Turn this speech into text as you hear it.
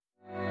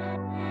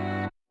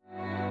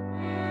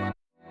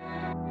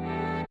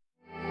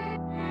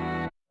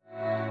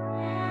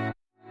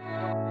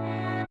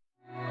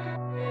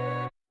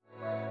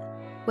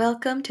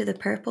Welcome to the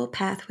Purple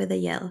Path with a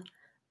Yell,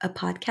 a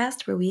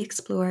podcast where we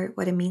explore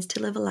what it means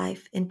to live a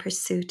life in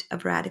pursuit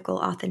of radical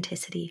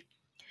authenticity.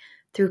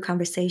 Through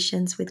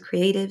conversations with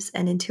creatives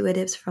and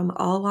intuitives from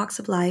all walks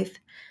of life,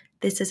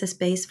 this is a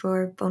space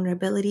for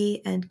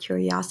vulnerability and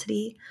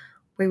curiosity,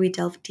 where we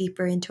delve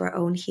deeper into our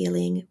own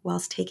healing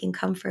whilst taking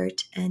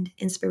comfort and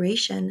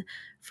inspiration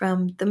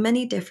from the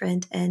many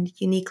different and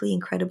uniquely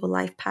incredible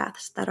life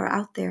paths that are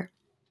out there.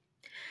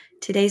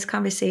 Today's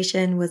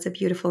conversation was a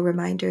beautiful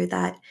reminder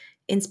that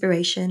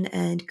inspiration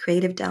and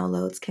creative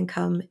downloads can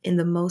come in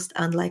the most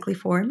unlikely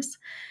forms,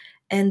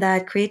 and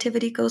that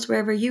creativity goes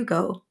wherever you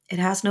go. It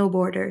has no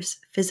borders,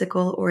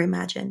 physical or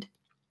imagined.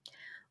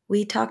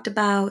 We talked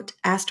about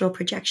astral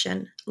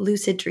projection,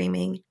 lucid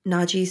dreaming,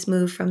 Naji's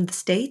move from the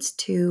States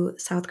to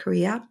South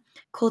Korea,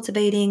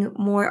 cultivating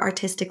more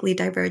artistically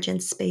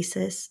divergent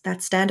spaces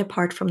that stand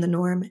apart from the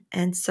norm,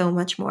 and so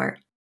much more.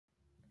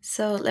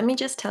 So let me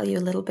just tell you a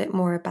little bit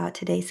more about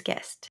today's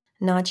guest.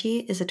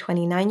 Naji is a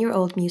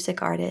 29-year-old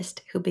music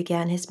artist who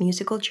began his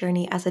musical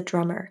journey as a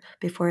drummer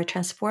before a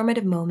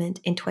transformative moment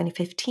in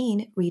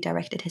 2015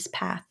 redirected his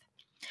path.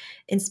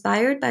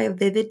 Inspired by a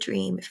vivid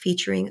dream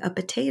featuring a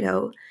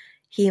potato,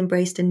 he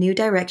embraced a new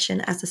direction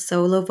as a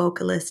solo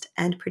vocalist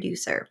and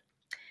producer.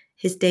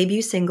 His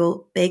debut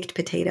single, Baked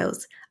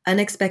Potatoes,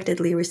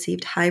 unexpectedly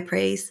received high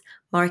praise,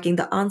 marking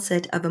the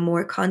onset of a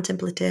more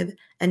contemplative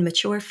and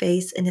mature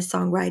phase in his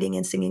songwriting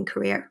and singing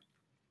career.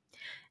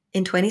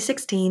 In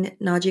 2016,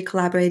 Naji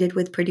collaborated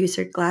with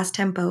producer Glass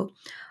Tempo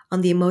on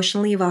the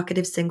emotionally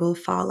evocative single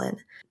Fallen.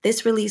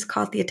 This release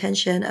caught the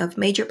attention of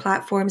major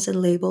platforms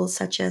and labels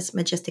such as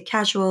Majestic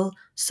Casual,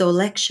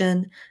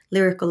 Soulection,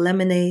 Lyrical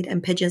Lemonade,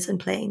 and Pigeons and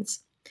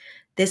Planes.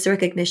 This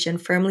recognition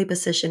firmly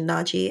positioned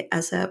Naji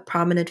as a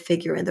prominent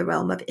figure in the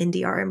realm of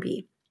indie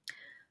R&B.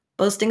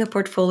 Boasting a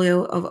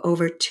portfolio of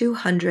over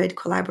 200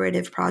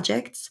 collaborative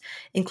projects,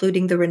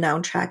 including the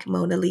renowned track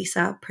Mona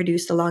Lisa,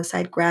 produced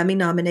alongside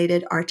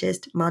Grammy-nominated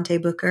artist Monte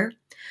Booker,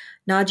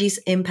 Naji's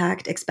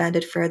impact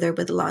expanded further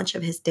with the launch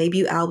of his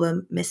debut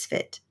album,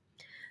 Misfit.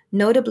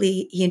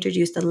 Notably, he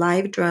introduced a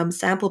live drum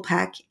sample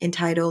pack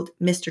entitled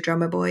Mr.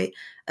 Drummer Boy,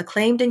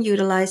 acclaimed and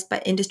utilized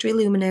by industry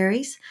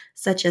luminaries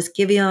such as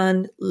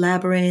Giveon,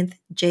 Labyrinth,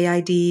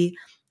 JID,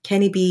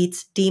 Kenny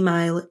Beats,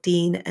 D-Mile,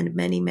 Dean, and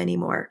many, many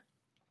more.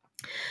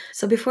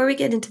 So before we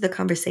get into the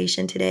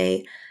conversation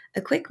today,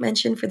 a quick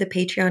mention for the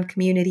Patreon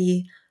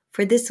community.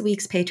 For this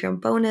week's Patreon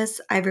bonus,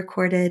 I've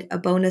recorded a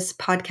bonus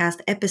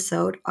podcast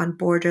episode on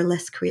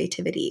borderless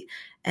creativity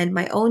and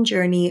my own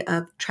journey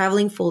of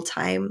traveling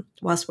full-time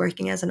whilst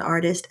working as an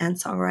artist and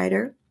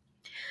songwriter.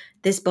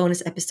 This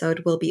bonus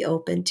episode will be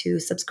open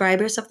to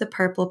subscribers of the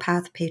Purple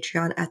Path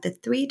Patreon at the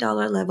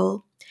 $3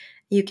 level.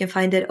 You can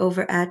find it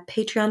over at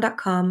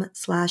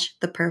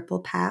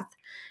patreon.com/thepurplepath,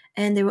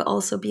 and there will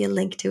also be a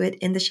link to it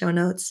in the show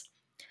notes.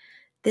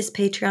 This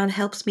Patreon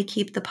helps me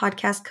keep the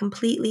podcast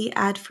completely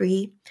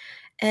ad-free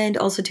and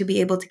also to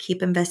be able to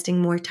keep investing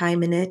more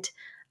time in it.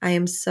 I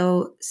am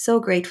so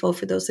grateful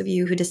for those of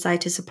you who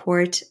decide to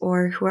support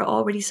or who are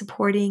already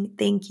supporting.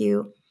 Thank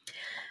you.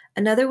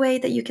 Another way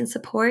that you can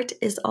support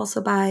is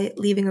also by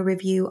leaving a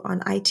review on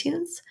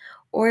iTunes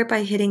or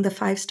by hitting the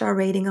 5-star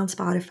rating on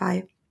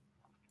Spotify.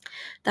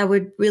 That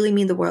would really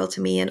mean the world to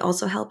me and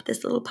also help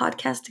this little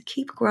podcast to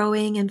keep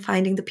growing and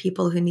finding the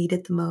people who need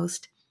it the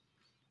most.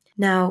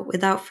 Now,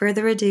 without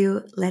further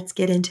ado, let's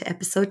get into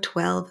episode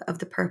 12 of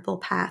The Purple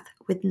Path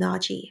with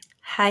Naji.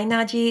 Hi,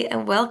 Naji,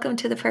 and welcome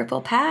to The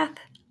Purple Path.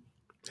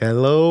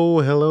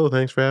 Hello.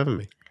 Thanks for having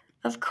me.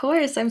 Of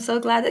course. I'm so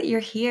glad that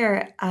you're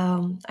here.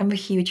 I'm a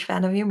huge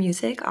fan of your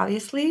music,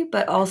 obviously,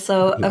 but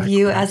also of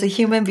you as a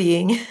human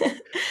being.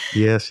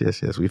 Yes.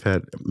 We've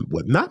had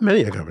not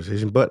many a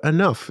conversation, but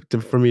enough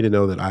for me to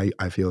know that I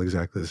feel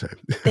exactly the same.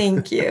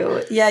 Thank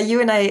you. Yeah,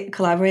 you and I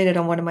collaborated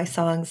on one of my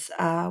songs,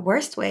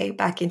 Worst Way,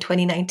 back in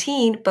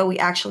 2019, but we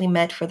actually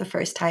met for the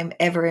first time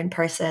ever in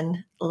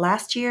person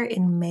last year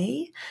in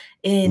May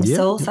in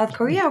Seoul, South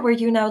Korea, where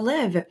you now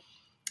live.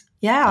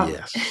 Yeah.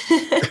 Yes.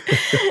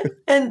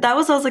 And that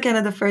was also kind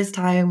of the first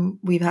time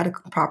we've had a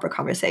proper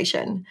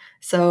conversation.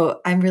 So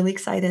I'm really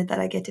excited that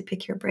I get to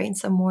pick your brain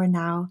some more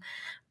now.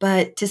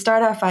 But to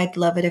start off, I'd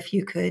love it if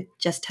you could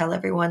just tell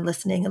everyone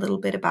listening a little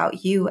bit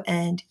about you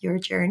and your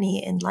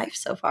journey in life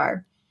so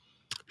far.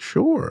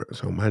 Sure.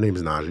 So my name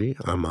is Naji.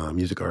 I'm a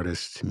music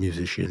artist,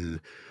 musician,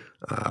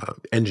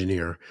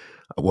 engineer.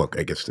 Well,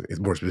 I guess it's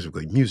more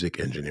specifically music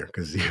engineer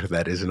because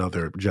that is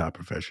another job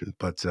profession.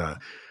 But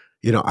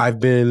I've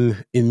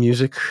been in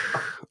music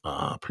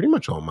pretty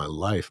much all my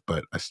life,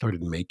 but I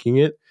started making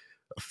it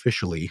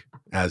officially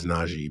as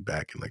Naji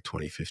back in like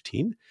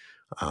 2015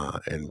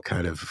 and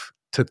kind of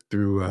took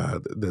through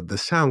the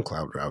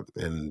SoundCloud route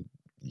and,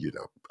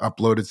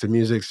 uploaded some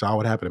music, saw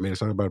what happened. I made a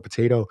song about a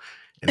potato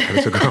and kind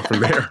of took off from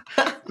there.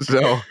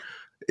 So,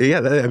 yeah,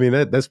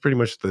 that's pretty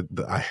much the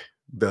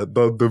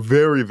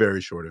very,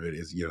 very short of it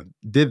is,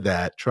 did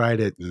that,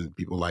 tried it, and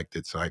people liked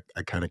it. So I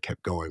kind of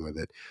kept going with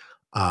it.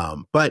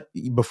 But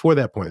before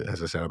that point,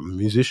 as I said, I'm a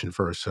musician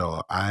first.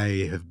 So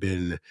I have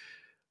been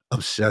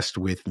obsessed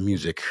with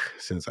music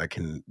since I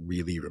can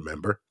really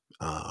remember.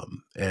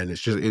 And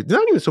it's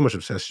not even so much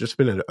obsessed, it's just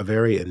been a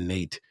very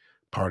innate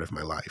part of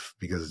my life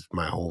because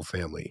my whole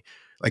family,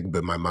 like,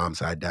 but my mom's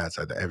side, dad's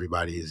side,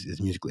 everybody is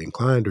musically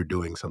inclined or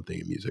doing something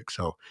in music.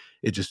 So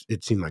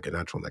it seemed like a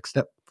natural next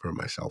step for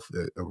myself,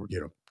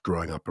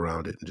 growing up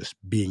around it and just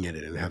being in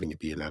it and having it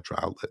be a natural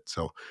outlet.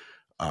 So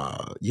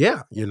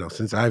yeah,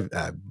 since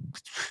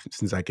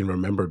I can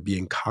remember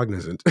being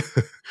cognizant,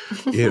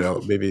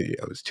 maybe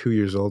I was 2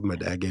 years old. My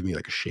dad gave me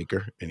like a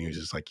shaker, and he was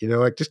just like,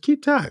 like just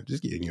keep time,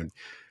 just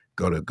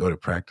go to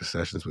practice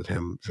sessions with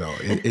him. So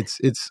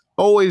it's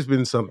always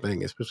been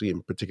something, especially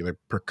in particular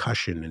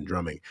percussion and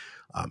drumming,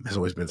 has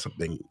always been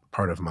something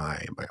part of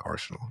my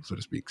arsenal, so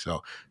to speak.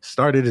 So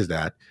started as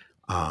that,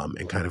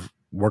 and kind of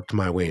worked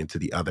my way into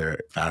the other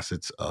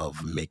facets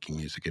of making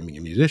music and being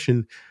a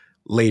musician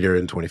later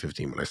in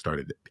 2015 when I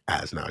started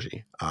as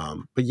Naji.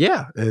 But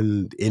yeah,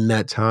 and in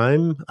that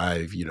time,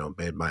 I've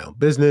made my own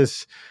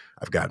business.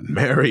 I've gotten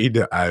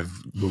married. I've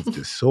moved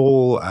to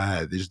Seoul.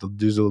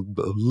 There's a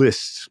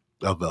list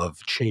of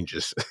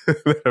changes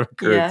that have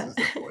occurred Yeah. since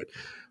that point.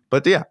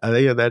 But yeah,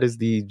 that is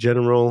the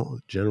general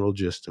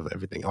gist of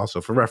everything.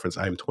 Also, for reference,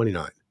 I am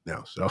 29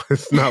 now, so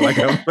it's not like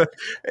I'm,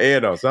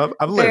 so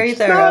I've lived Very just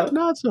not thorough.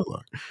 not so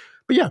long.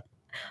 But yeah,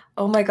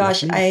 Oh my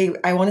that's gosh, me.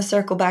 I want to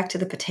circle back to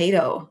the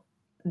potato.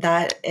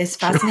 That is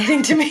Sure.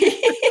 fascinating to me.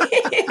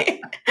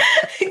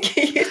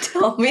 Can you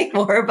tell me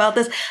more about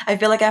this? I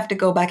feel like I have to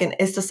go back and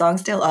is the song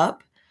still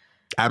up?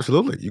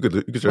 Absolutely, you could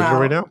search it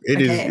right Wow. now.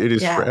 It is Okay. it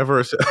is Yeah.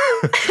 forever.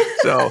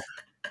 So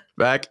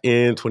back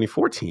in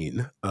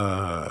 2014,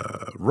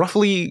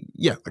 roughly,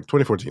 yeah, like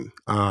 2014.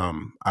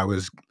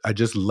 I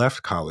just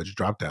left college,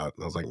 dropped out,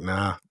 and I was like,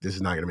 nah, this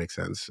is not going to make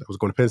sense. I was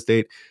going to Penn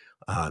State,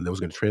 and then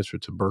was going to transfer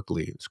to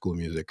Berkeley School of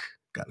Music.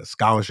 Got a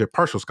scholarship,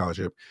 partial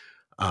scholarship,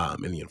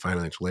 in the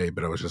financial aid.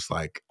 But I was just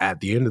like, at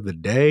the end of the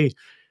day,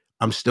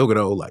 I'm still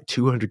gonna owe like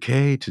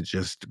 200K to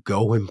just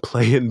go and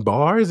play in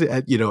bars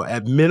at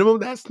minimum.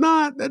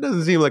 That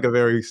doesn't seem like a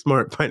very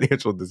smart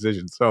financial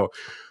decision. So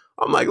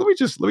I'm like, let me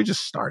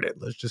just start it.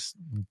 Let's just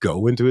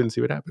go into it and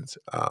see what happens.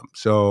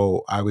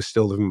 So I was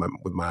still living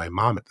with my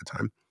mom at the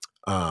time,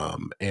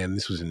 and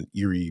this was in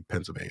Erie,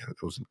 Pennsylvania.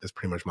 That's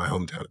pretty much my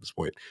hometown at this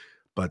point.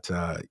 But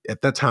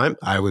at that time,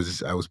 I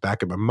was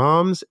back at my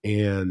mom's,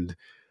 and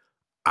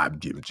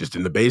I'm just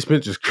in the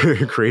basement, just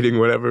creating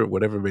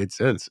whatever made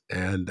sense.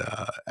 And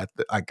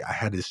I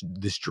had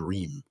this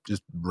dream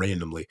just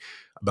randomly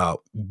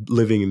about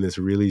living in this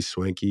really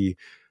swanky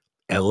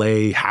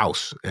LA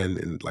house,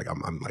 and like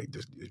I'm like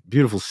this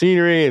beautiful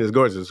scenery and it's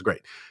gorgeous, it's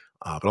great.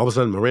 But all of a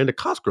sudden, Miranda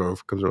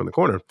Cosgrove comes around the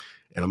corner,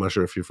 and I'm not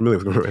sure if you're familiar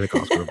with Miranda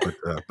Cosgrove, but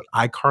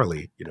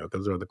iCarly,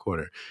 comes around the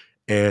corner,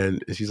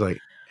 and she's like,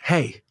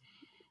 "Hey,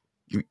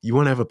 you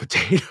want to have a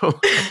potato?"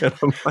 And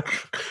I'm like,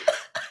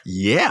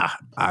 "Yeah,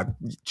 I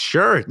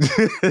sure."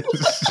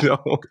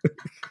 so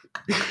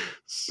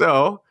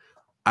so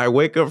I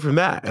wake up from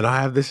that and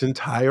I have this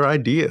entire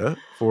idea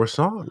for a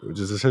song, which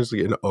is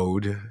essentially an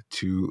ode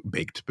to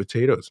baked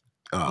potatoes.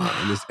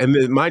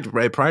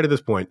 Right prior to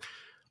this point,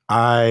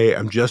 I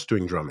am just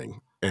doing drumming,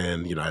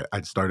 and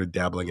I'd started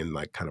dabbling in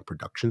like kind of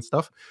production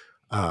stuff.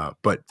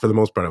 But for the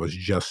most part, I was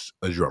just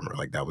a drummer.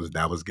 Like that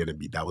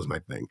was my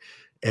thing.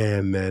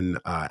 And then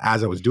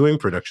as I was doing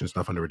production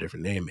stuff under a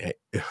different name,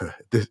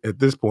 at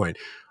this point,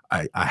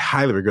 I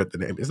highly regret the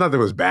name. It's not that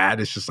it was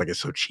bad. It's just like it's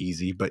so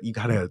cheesy, but you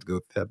gotta have to go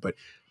with that. But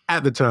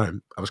at the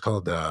time, I was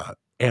called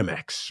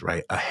Amex,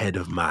 right, ahead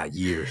of my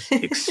years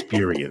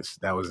experience.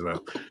 That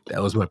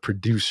was my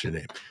producer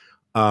name.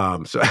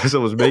 So as I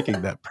was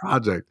making that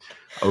project,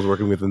 I was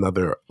working with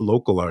another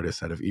local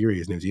artist out of Erie.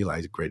 His name's Eli.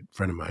 He's a great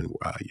friend of mine.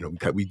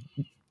 We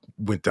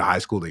went to high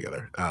school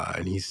together,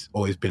 and he's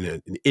always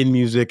been in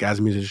music as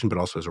a musician, but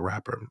also as a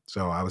rapper.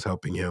 So I was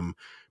helping him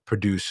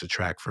produce a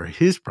track for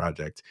his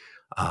project.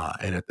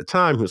 And at the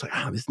time, he was like,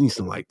 "This needs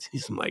some like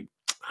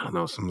I don't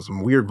know,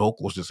 some weird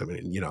vocals, just something."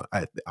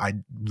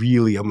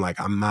 I'm like,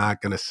 I'm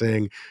not gonna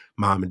sing.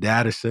 Mom and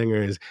dad are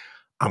singers.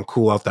 I'm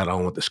cool off that. I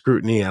don't want the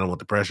scrutiny. I don't want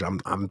the pressure.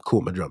 I'm cool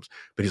with my drums.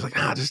 But he's like,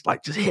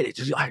 just hit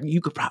it.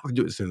 You could probably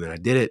do it. And then I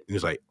did it. And he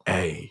was like,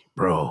 "Hey,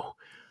 bro,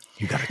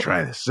 you got to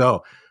try this."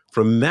 So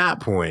from that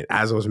point,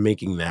 as I was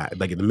making that,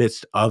 like in the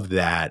midst of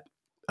that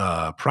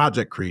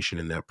project creation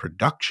and that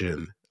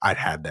production, I'd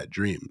had that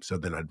dream. So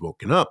then I'd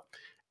woken up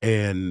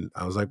and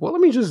I was like, well,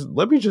 let me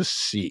just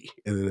see.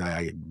 And then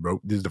I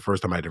wrote. This is the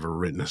first time I'd ever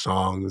written a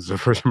song. This is the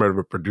first time I'd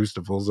ever produced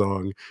a full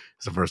song.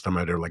 It's the first time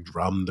I'd ever like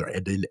drummed or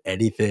did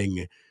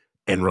anything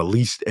and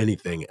released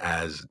anything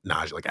as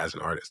Naji, like as an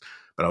artist.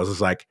 But I was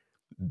just like,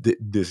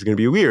 this is gonna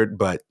be weird,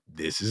 but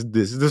this is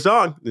the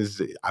song.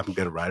 I'm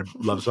gonna write a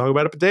love song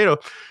about a potato,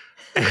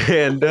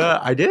 and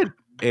I did,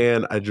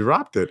 and I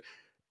dropped it,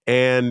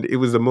 and it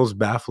was the most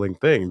baffling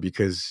thing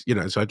because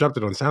so I dropped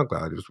it on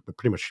SoundCloud. It was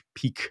pretty much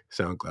peak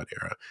SoundCloud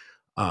era,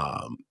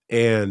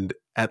 and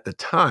at the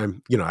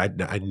time,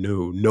 I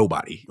knew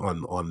nobody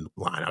online.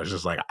 I was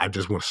just like, I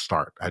just want to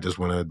start. I just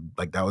want to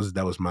like that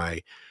was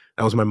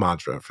my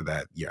mantra for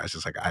that year. I was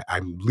just like,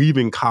 I'm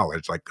leaving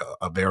college like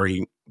a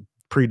very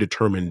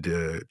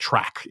predetermined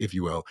track, if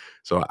you will.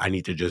 So I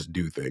need to just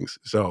do things.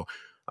 So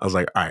I was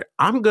like, all right,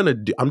 I'm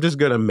just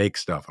gonna make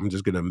stuff.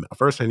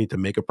 First I need to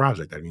make a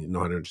project. I need to know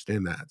how to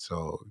understand that.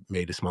 So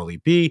made a small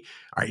EP.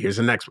 All right, here's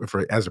the next one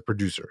as a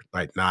producer,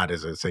 like not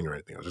as a singer or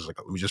anything. I was just like,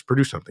 let me just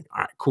produce something.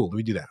 All right, cool. Let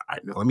me do that. All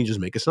right, now let me just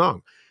make a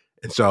song.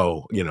 And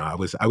so, I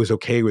was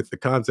okay with the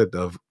concept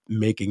of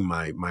making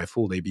my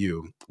full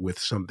debut with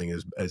something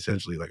as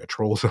essentially like a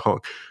troll song,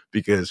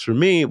 because for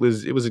me it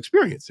was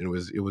experience, and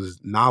it was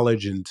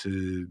knowledge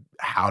into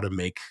how to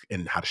make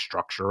and how to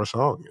structure a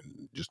song,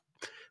 and just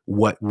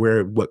what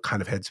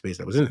kind of headspace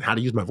that was in, and how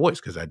to use my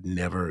voice, because I'd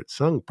never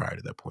sung prior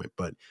to that point.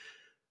 But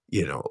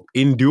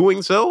in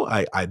doing so,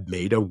 I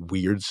made a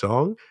weird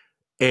song,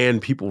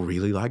 and people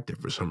really liked it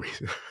for some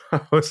reason. I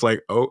was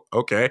like, oh,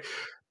 okay.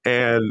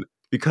 And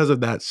because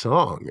of that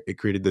song, it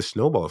created this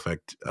snowball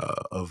effect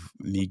of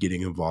me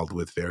getting involved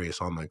with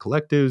various online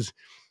collectives,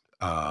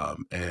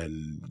 and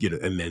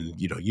then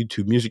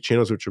YouTube music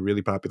channels, which were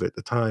really popular at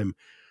the time.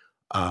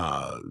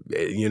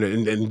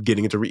 And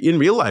getting into in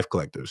real life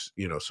collectives.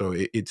 So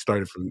it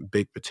started from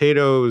baked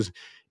potatoes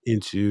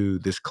into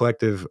this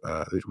collective,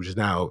 which is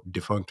now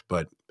defunct,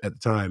 but at the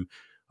time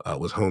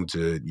was home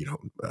to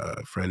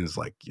friends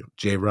like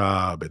J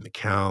Rob and the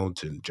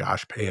Count and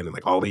Josh Pan and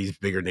like all these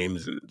bigger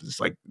names, and it's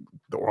like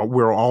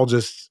we're all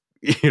just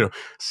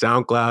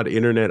SoundCloud,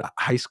 internet,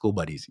 high school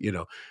buddies,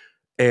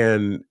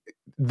 and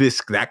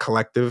that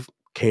collective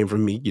came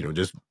from me,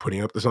 just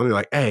putting up the song. They're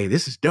like, hey,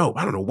 this is dope.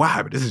 I don't know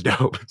why, but this is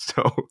dope.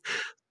 So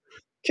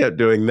kept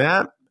doing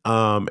that.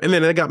 And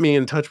then it got me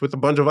in touch with a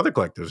bunch of other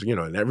collectives,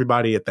 and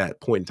everybody at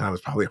that point in time was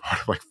probably a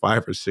part of like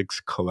 5 or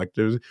 6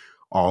 collectives,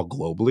 all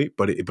globally,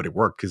 but it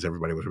worked because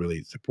everybody was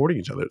really supporting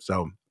each other.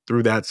 So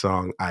through that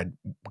song, I'd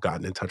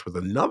gotten in touch with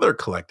another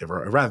collective,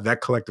 or rather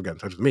that collective got in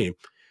touch with me.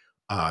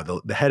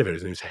 The head of it,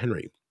 his name's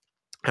Henry,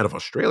 out of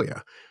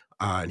Australia.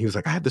 And he was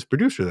like, I have this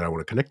producer that I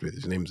want to connect with.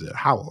 His name's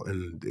Howell.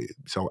 And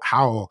so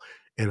Howell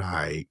and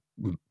I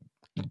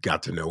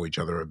got to know each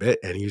other a bit.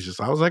 And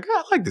I was like,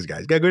 I like this guy.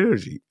 He's got good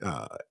energy.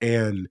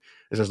 And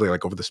essentially,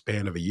 like over the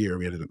span of a year,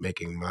 we ended up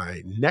making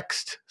my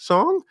next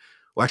song.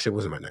 Well, actually, it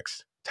wasn't my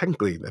next.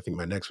 Technically, I think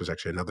my next was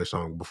actually another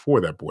song before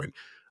that point,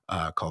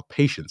 called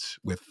Patience,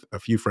 with a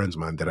few friends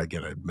of mine that,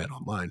 again, I met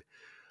online.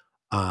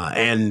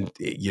 I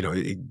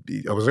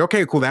was like,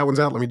 okay, cool, that one's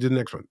out. Let me do the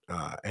next one.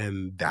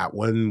 And that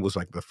one was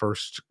like the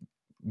first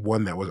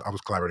one I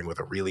was collaborating with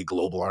a really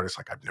global artist.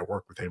 Like I've never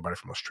worked with anybody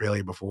from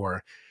Australia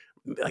before.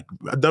 Like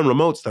I've done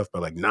remote stuff,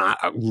 but like not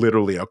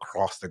literally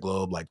across the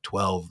globe, like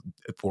 12,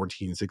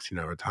 14,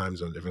 16-hour time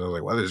zones. I was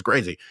like, well, this is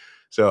crazy.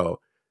 So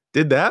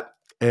did that.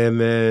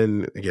 And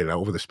then again,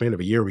 over the span of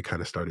a year, we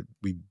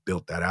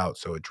built that out.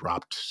 So it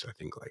dropped, I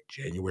think like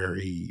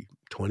January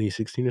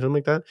 2016 or something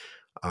like that.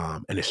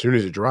 And as soon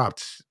as it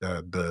dropped,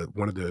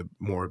 one of the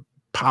more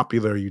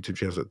popular YouTube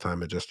channels at the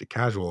time, Adjusted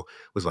Casual,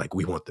 was like,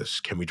 we want this.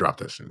 Can we drop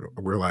this? And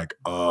we're like,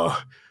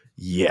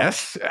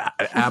 yes,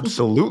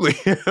 absolutely.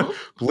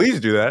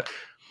 Please do that.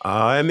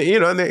 And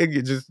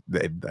it just,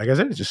 like I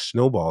said, it just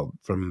snowballed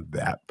from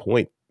that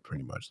point,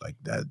 pretty much. Like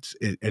that's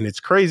it. And it's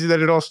crazy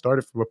that it all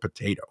started from a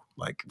potato.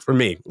 Like for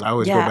me, I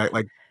always go back,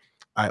 like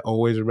I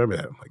always remember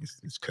that. I'm like,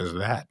 it's because of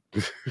that.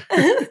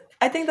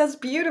 I think that's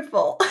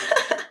beautiful.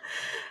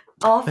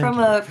 All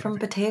from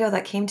potato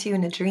that came to you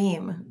in a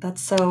dream.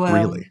 That's so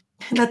really.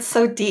 That's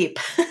so deep.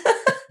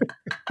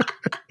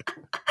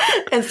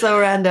 And so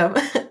random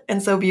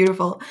and so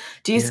beautiful.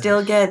 Do you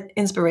still get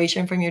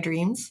inspiration from your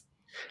dreams?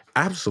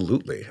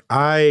 Absolutely.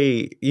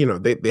 They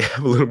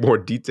have a little more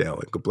detail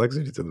and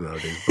complexity to them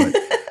nowadays, but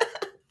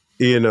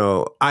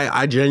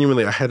I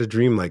genuinely, I had a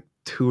dream like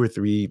 2 or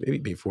 3,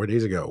 maybe 4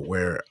 days ago,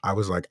 where I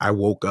was like, I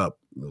woke up,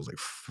 it was like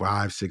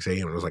 5, 6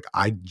 a.m. and I was like,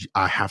 I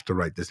have to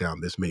write this down.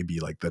 This may be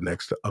like the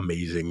next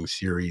amazing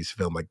series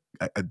film,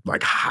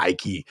 like high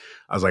key.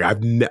 I was like,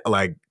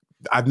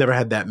 I've never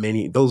had that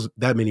many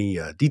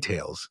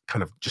details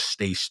kind of just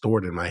stay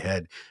stored in my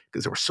head,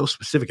 because they were so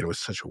specific, and it was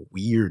such a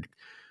weird,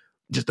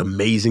 just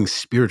amazing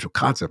spiritual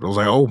concept. I was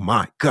like, oh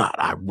my God,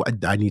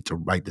 I need to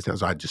write this down.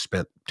 So I just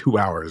spent 2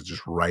 hours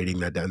just writing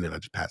that down. And then I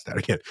just passed out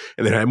again.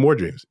 And then I had more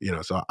dreams,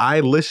 so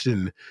I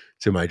listen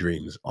to my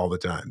dreams all the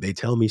time. They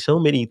tell me so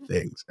many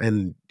things.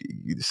 And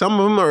some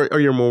of them are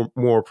your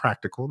more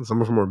practical. And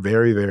some of them are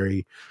very,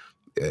 very,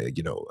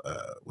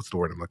 what's the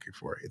word I'm looking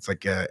for? It's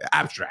like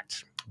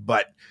abstract.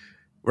 But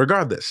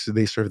regardless,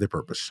 they serve their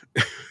purpose.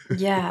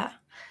 Yeah.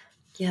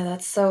 Yeah,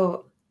 that's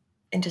so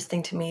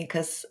interesting to me,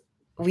 because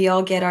we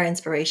all get our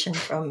inspiration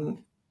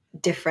from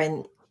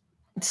different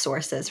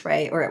sources,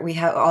 right? Or we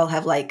all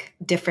have like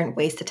different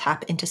ways to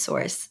tap into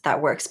source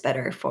that works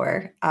better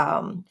for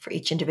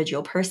each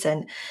individual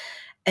person.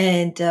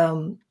 And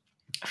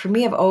for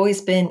me, I've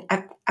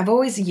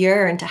always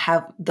yearned to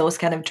have those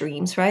kind of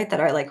dreams, right? That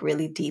are like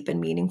really deep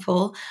and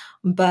meaningful.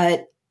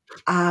 But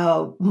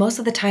most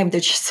of the time they're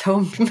just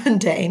so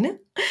mundane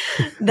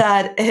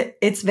that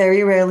it's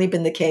very rarely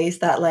been the case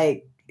that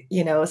like,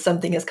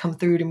 something has come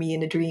through to me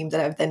in a dream that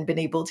I've then been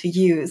able to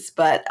use.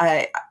 But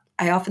I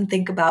I often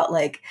think about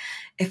like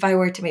if I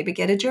were to maybe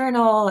get a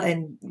journal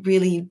and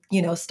really,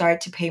 start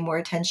to pay more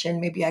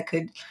attention, maybe I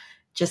could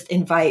just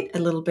invite a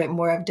little bit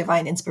more of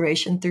divine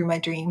inspiration through my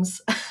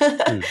dreams.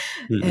 Mm,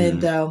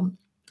 And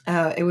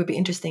mm-mm. it would be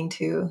interesting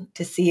to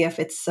see if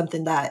it's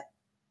something that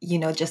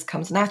just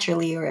comes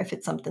naturally, or if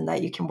it's something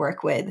that you can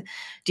work with.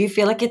 Do you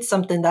feel like it's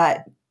something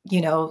that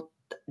you know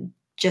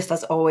just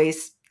as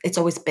always it's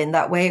always been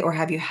that way, or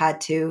have you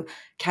had to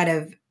kind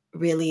of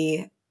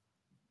really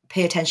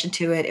pay attention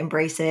to it,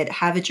 embrace it,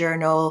 have a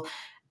journal,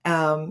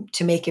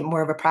 to make it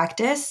more of a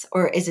practice?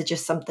 Or is it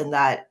just something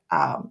that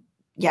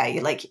yeah,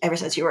 you like ever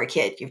since you were a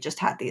kid, you've just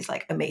had these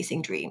like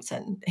amazing dreams,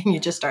 and you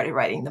just started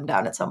writing them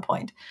down at some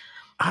point?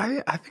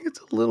 I think it's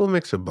a little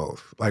mix of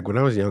both. Like when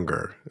I was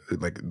younger,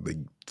 like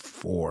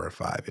 4 or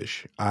 5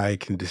 ish, I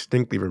can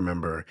distinctly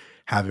remember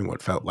having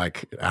what felt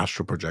like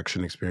astral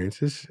projection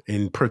experiences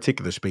in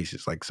particular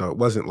spaces. Like so, it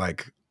wasn't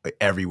like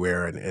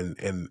everywhere,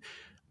 and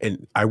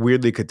I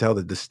weirdly could tell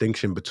the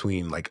distinction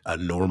between like a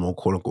normal,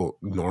 quote unquote,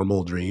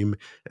 normal dream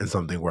and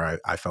something where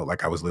I felt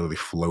like I was literally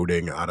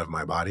floating out of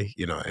my body,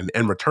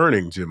 and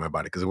returning to my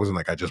body because it wasn't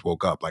like I just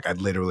woke up. Like I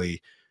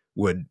literally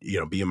would,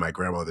 be in my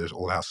grandmother's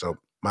old house. So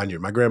mind you,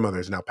 my grandmother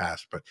is now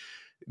passed, but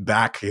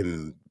back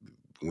in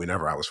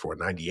whenever I was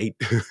 98,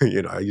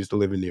 I used to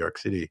live in New York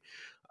City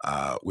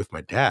with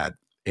my dad.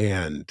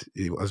 And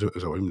it was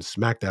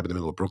smack dab in the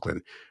middle of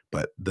Brooklyn.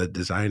 But the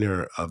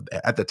designer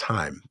at the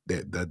time,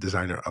 the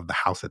designer of the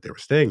house that they were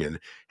staying in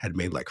had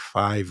made like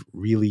 5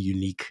 really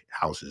unique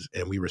houses.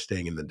 And we were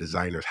staying in the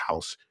designer's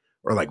house,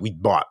 or like we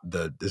bought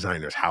the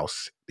designer's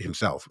house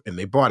himself. And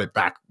they bought it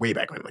way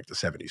back in like the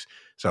 70s.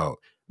 So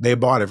they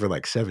bought it for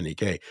like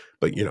 70K.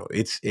 But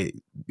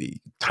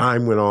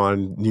time went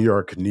on, New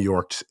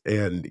York's,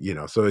 and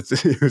so it's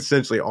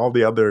essentially all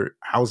the other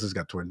houses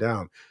got torn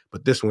down,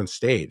 but this one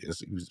stayed. It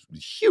was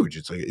huge.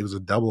 It was a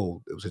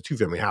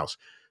 2-family house,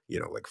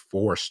 like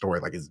 4 story,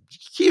 like it's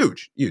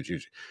huge, huge,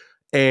 huge.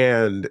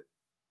 And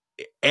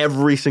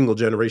every single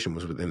generation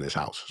was within this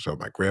house. So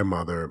my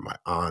grandmother, my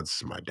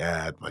aunts, my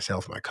dad,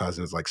 myself, my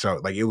cousins, like,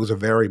 so like it was a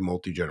very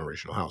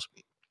multi-generational house.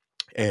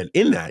 And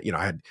in that,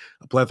 I had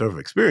a plethora of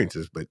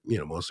experiences, but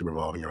mostly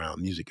revolving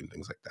around music and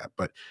things like that.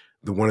 But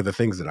one of the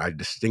things that I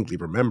distinctly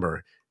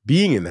remember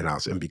being in that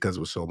house, and because it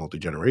was so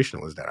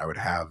multi-generational, is that I would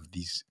have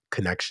these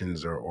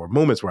connections or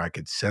moments where I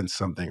could sense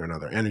something or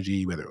another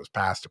energy, whether it was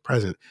past or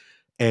present.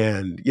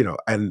 And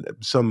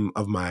some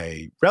of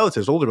my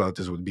relatives, older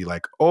relatives, would be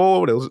like,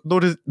 "Oh, those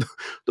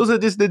are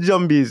just the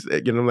jumbies."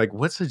 I'm like,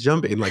 "What's a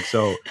jumbie?" And like,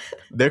 so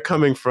they're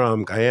coming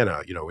from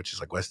Guyana, which is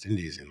like West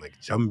Indies, and like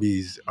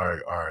jumbies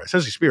are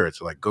essentially spirits,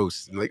 or like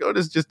ghosts, and like, "Oh,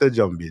 this is just the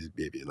jumbies,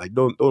 baby. Like,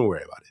 don't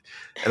worry about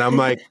it." And I'm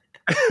like,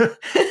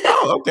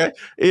 "Oh, okay."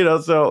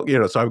 So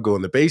I would go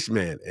in the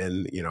basement,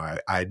 and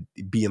I'd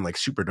be in like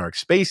super dark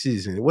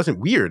spaces, and it wasn't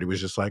weird. It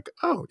was just like,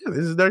 "Oh, yeah,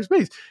 this is dark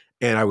space."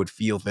 And I would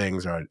feel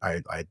things, or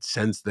I'd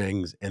sense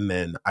things, and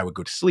then I would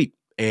go to sleep.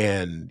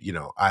 And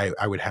I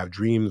would have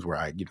dreams where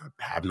I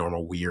have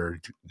normal,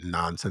 weird,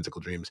 nonsensical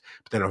dreams,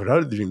 but then I would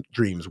have other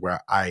dreams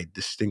where I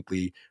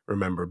distinctly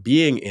remember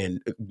being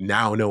in,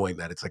 now knowing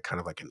that it's like kind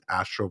of like an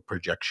astral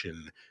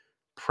projection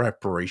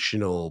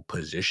preparational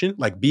position,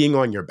 like being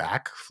on your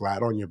back,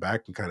 flat on your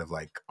back, and kind of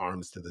like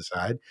arms to the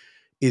side,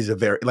 is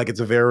it's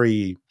a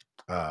very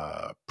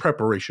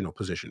preparational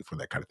position for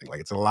that kind of thing. Like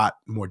it's a lot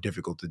more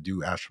difficult to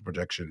do astral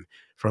projection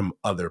from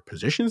other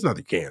positions. Not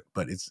that you can't,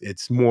 but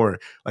it's more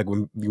like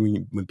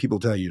when people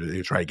tell you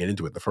to try to get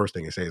into it, the first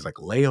thing they say is like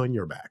lay on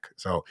your back.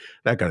 So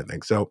that kind of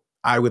thing. So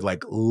I would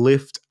like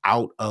lift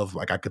out of,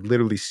 like, I could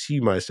literally see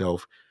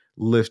myself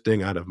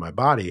lifting out of my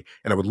body,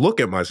 and I would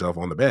look at myself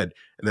on the bed,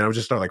 and then I would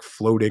just start like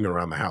floating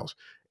around the house.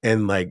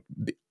 And like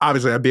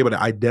obviously I'd be able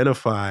to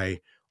identify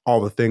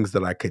all the things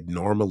that I could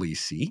normally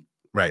see,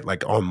 right?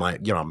 Like on my,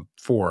 I'm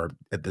 4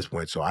 at this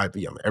point, so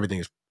everything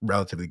is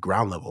relatively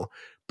ground level.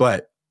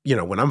 But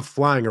when I'm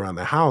flying around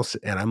the house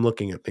and I'm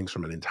looking at things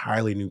from an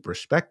entirely new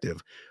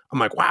perspective, I'm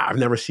like, wow, I've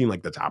never seen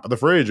like the top of the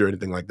fridge or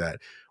anything like that,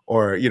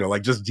 or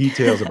like just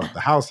details about the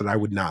house that I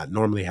would not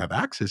normally have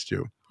access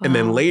to. And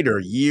then Wow. later,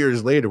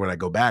 years later, when I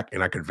go back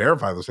and I could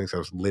verify those things, I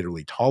was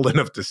literally tall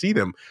enough to see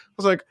them. I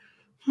was like,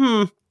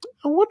 I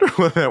wonder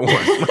what that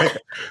was. Like,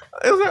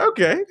 I was like,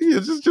 okay,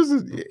 it's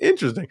just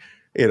interesting.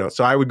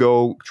 So I would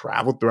go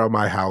travel throughout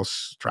my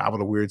house, travel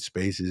to weird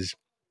spaces,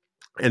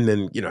 and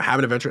then, have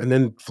an adventure, and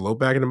then float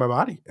back into my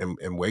body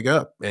and wake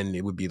up. And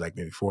it would be like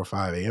maybe 4 or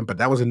 5 a.m. But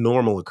that was a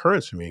normal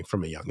occurrence for me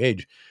from a young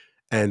age.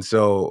 And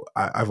so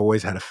I've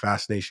always had a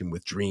fascination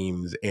with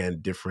dreams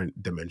and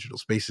different dimensional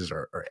spaces,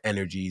 or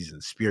energies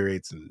and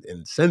spirits,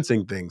 and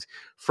sensing things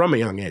from a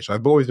young age. So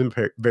I've always been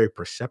very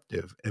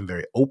perceptive and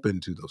very open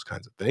to those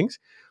kinds of things.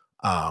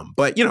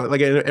 But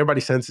like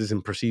everybody senses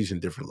and perceives in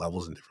different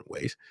levels in different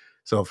ways.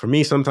 So for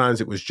me,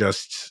 sometimes it was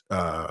just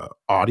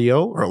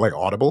audio or like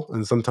audible,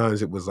 and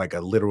sometimes it was like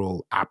a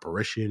literal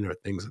apparition or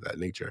things of that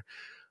nature.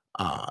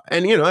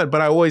 And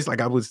but I always,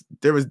 like,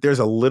 there's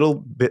a little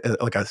bit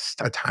like a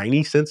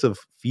tiny sense of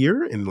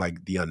fear in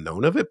like the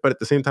unknown of it, but at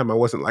the same time, I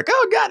wasn't like,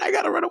 oh God, I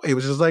gotta run away. It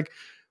was just like,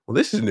 well,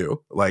 this is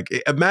new. Like,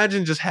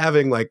 imagine just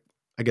having like,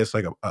 I guess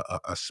like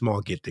a small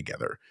get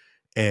together,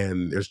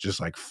 and there's just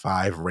like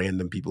 5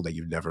 random people that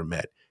you've never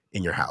met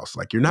in your house.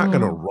 Like, you're not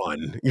gonna Mm.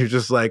 run. You're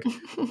just like,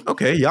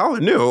 okay, y'all are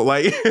new.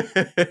 Like,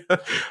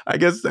 I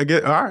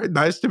get, all right,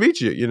 nice to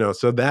meet you.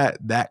 So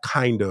that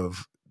kind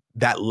of,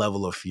 that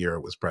level of fear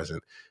was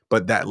present,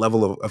 but that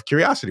level of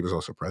curiosity was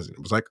also present.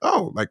 It was like,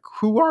 oh, like,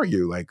 who are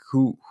you? Like,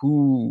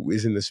 who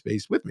is in this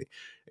space with me?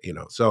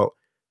 So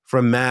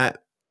from that,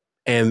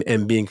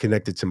 and being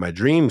connected to my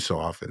dreams so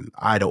often,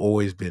 I'd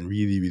always been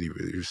really, really,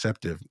 really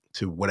receptive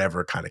to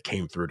whatever kind of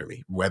came through to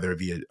me, whether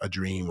via a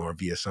dream or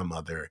via some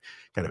other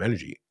kind of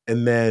energy.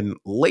 And then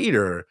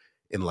later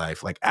in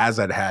life, like as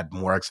I'd had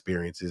more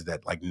experiences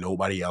that like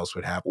nobody else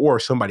would have,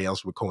 or somebody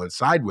else would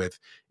coincide with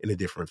in a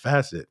different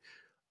facet,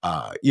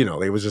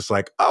 it was just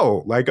like,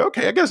 oh, like,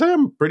 okay, I guess I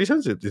am pretty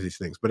sensitive to these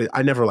things. But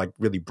I never like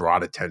really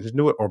brought attention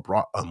to it or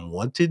brought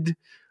unwanted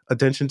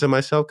attention to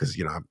myself. Cause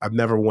I've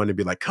never wanted to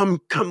be like, come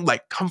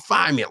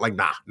find me. Like,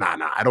 nah.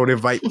 I don't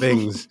invite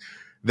things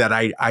that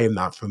I am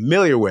not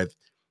familiar with.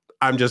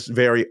 I'm just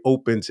very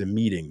open to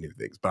meeting new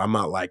things, but I'm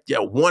not like, yeah,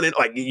 want it,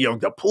 like,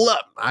 to pull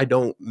up. I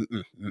don't,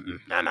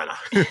 nah.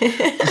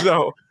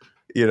 So,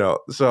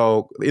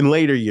 so in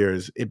later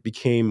years, it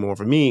became more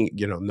for me,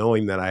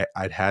 knowing that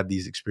I'd had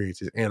these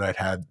experiences and I'd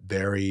had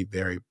very,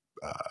 very,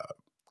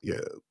 yeah,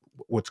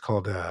 what's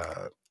called,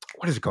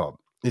 what is it called?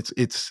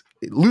 It's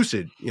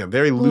lucid,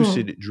 very Mm.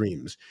 lucid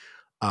dreams.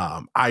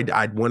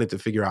 I'd wanted to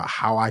figure out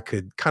how I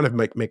could kind of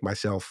make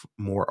myself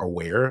more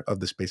aware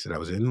of the space that I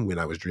was in when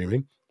I was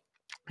dreaming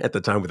at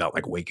the time without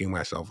like waking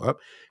myself up,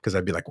 because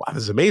I'd be like, wow,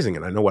 this is amazing,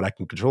 and I know what I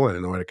can control and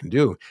I know what I can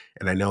do,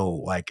 and I know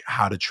like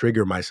how to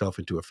trigger myself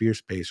into a fear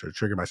space or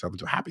trigger myself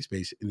into a happy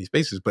space in these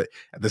spaces. But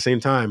at the same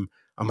time,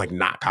 I'm like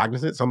not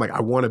cognizant, so I'm like,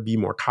 I want to be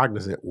more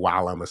cognizant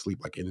while I'm asleep,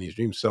 like in these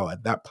dreams. So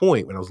at that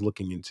point, when I was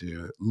looking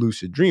into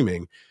lucid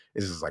dreaming,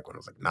 this is like when I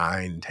was like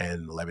 9,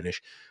 10,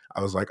 11ish,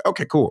 I was like,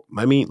 okay, cool,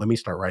 let me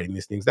start writing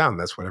these things down.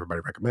 That's what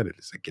everybody recommended,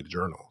 is like get a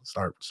journal,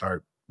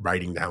 start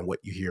writing down what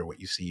you hear, what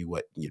you see,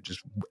 what you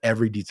just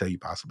every detail you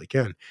possibly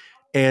can.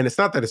 And it's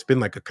not that it's been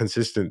like a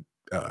consistent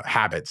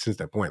habit since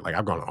that point. Like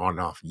I've gone on and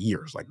off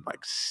years, like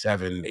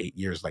 7, 8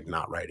 years, like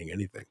not writing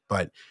anything.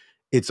 But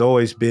it's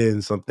always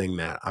been something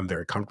that I'm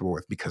very comfortable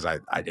with, because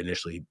I'd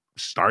initially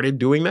started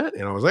doing that,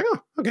 and I was like, oh,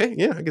 okay,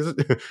 yeah, I guess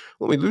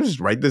let me just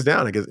write this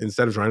down. I guess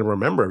instead of trying to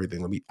remember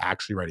everything, let me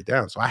actually write it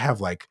down. So I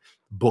have like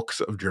books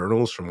of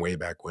journals from way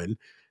back when,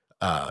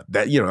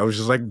 that I was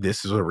just like,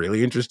 this is a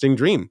really interesting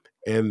dream.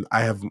 And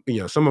I have,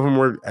 some of them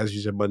were, as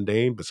you said,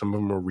 mundane, but some of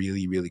them were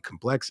really, really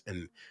complex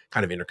and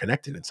kind of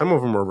interconnected, and some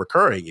of them were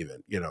recurring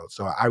even.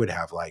 So I would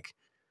have like,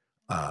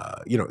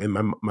 and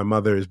my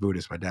mother is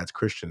Buddhist, my dad's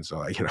Christian,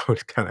 so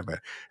it's kind of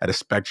at a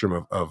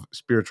spectrum of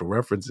spiritual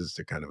references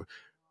to kind of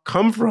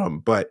come from.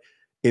 But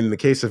in the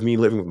case of me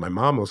living with my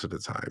mom most of the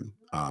time,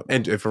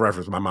 and for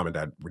reference, my mom and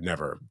dad were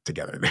never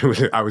together.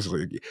 I was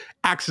like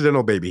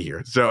accidental baby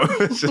here, so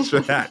just for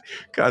that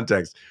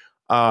context.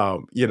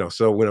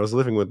 So when I was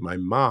living with my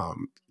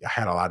mom, I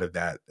had a lot of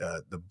that,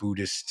 the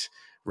Buddhist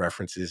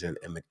references and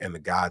the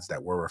gods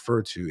that were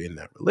referred to in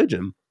that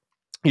religion,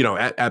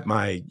 at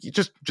my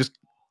just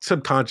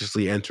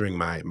subconsciously entering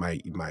my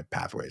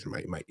pathways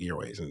and my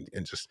earways,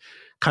 and just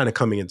kind of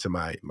coming into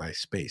my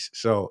space.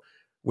 So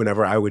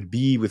whenever I would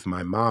be with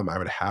my mom, I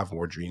would have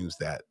more dreams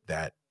that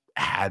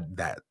had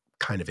that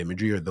kind of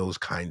imagery, or those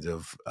kinds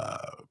of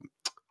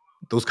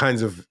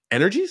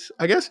energies,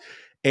 I guess.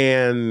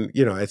 And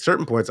at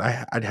certain points,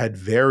 I'd had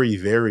very,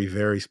 very,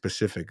 very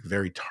specific,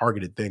 very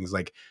targeted things.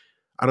 Like,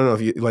 I don't know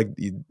if you like,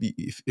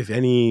 if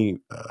any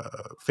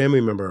family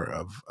member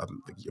of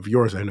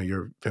yours, I know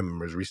your family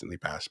member has recently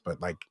passed,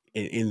 but like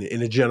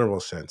in a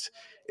general sense,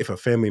 if a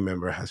family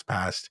member has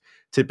passed,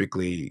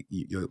 typically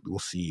we'll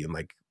see in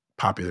like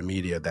popular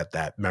media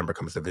that member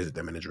comes to visit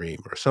them in a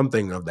dream or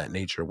something of that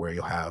nature, where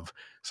you'll have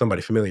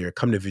somebody familiar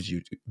come to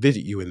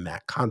visit you in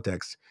that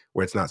context,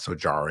 where it's not so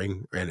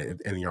jarring,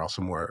 and you're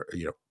also more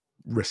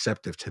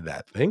receptive to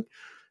that thing.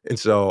 And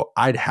so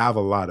I'd have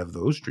a lot of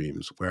those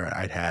dreams where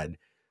I'd had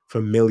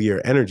familiar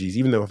energies,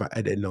 even though if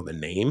I didn't know the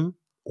name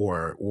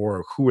or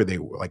who were they,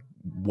 like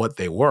what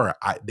they were,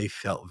 they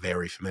felt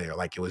very familiar.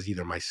 Like it was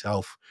either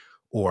myself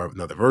or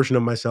another version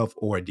of myself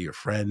or a dear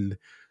friend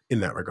in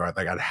that regard.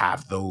 Like I'd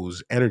have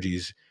those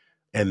energies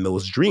and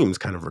those dreams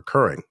kind of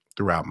recurring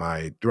throughout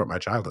my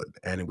childhood.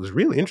 And it was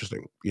really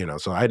interesting,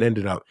 So I'd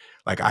ended up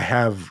like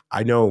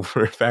I know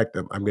for a fact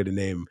that I'm gonna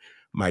name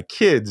my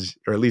kids,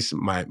 or at least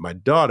my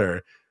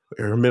daughter,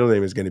 her middle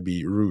name is going to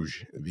be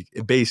Rouge,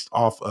 based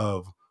off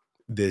of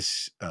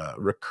this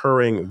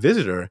recurring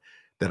visitor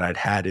that I'd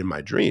had in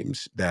my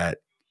dreams that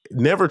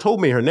never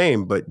told me her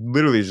name, but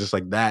literally is just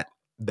like that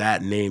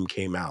name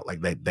came out,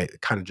 like they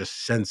kind of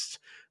just sensed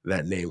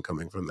that name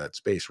coming from that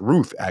space.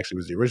 Ruth actually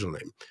was the original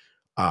name.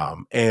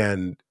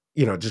 And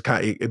just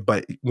kind of,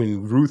 but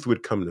when Ruth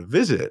would come to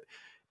visit,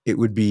 it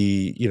would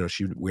be,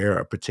 she would wear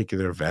a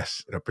particular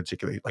vest and a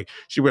particular, like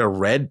she'd wear a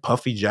red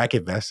puffy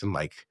jacket vest and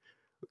like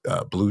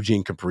blue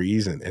jean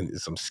capris and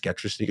some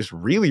Skechers sneakers,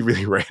 really,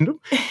 really random.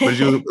 But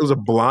it was a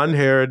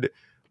blonde,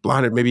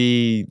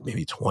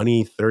 maybe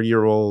 20,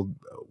 30-year-old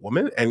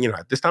woman. And,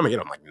 at this time, I'm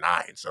like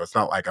 9. So it's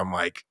not like I'm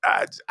like,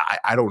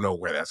 I don't know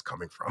where that's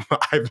coming from.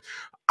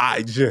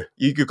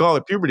 You could call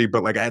it puberty,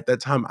 but like at that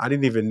time, I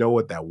didn't even know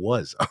what that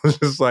was. I was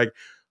just like,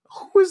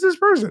 who is this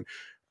person?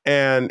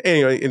 And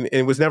anyway, and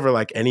it was never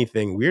like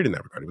anything weird in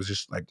that regard. It was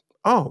just like,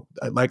 oh,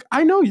 like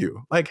I know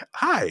you, like,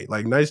 hi,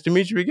 like nice to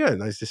meet you again,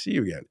 nice to see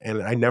you again.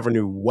 And I never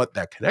knew what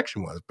that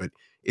connection was, but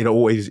it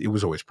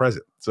was always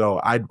present. So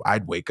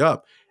I'd wake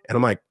up and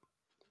I'm like,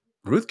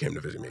 Ruth came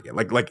to visit me again.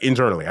 Like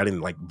internally, I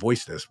didn't like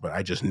voice this, but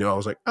I just knew. I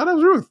was like, oh, that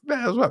was Ruth. Yeah,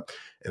 that was what.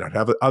 And I'd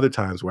have other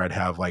times where I'd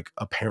have like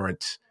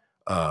apparent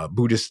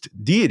Buddhist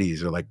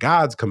deities or like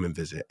gods come and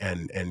visit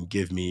and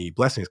give me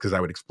blessings, because I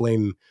would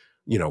explain,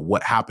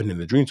 what happened in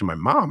the dream to my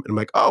mom. And I'm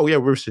like, oh yeah,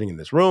 we were sitting in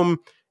this room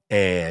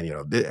and,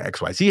 the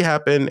XYZ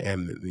happened.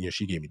 And,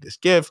 she gave me this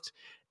gift.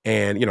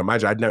 And,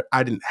 mind you,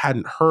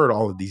 hadn't heard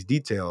all of these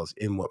details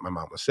in what my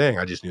mom was saying.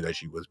 I just knew that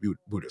she was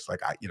Buddhist.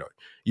 Like,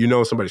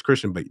 somebody's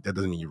Christian, but that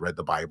doesn't mean you read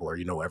the Bible or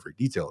you know every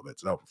detail of it.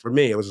 So for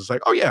me, it was just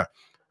like, oh yeah,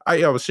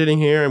 I was sitting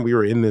here and we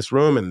were in this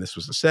room and this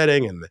was the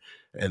setting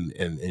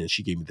and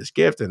she gave me this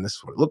gift and this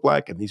is what it looked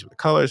like and these were the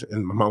colors.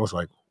 And my mom was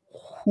like,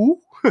 who?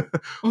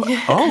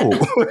 Oh,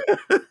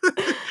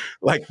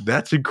 like,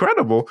 that's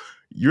incredible.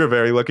 You're a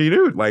very lucky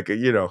dude. Like,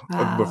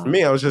 but for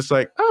me, I was just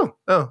like, oh,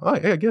 yeah,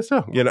 I guess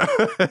so,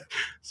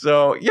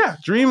 So yeah,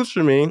 dreams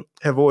for me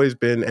have always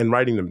been, and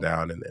writing them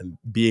down and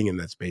being in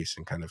that space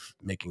and kind of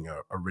making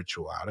a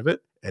ritual out of it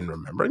and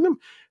remembering them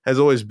has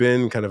always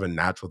been kind of a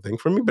natural thing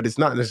for me, but it's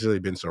not necessarily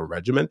been so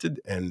regimented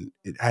and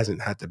it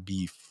hasn't had to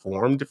be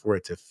formed for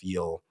it to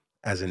feel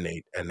as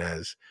innate and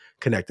as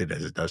connected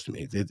as it does to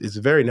me. It's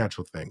a very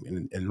natural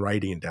thing. And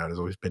writing it down has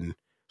always been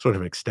sort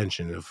of an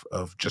extension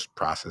of just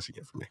processing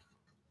it for me.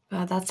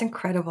 Wow, that's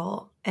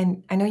incredible.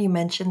 And I know you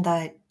mentioned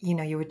that,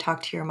 you would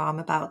talk to your mom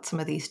about some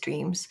of these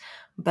dreams,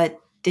 but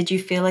did you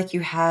feel like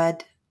you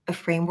had a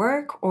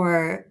framework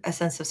or a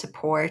sense of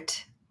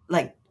support,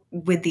 like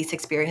with these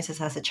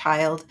experiences as a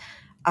child,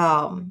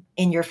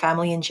 in your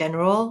family in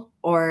general,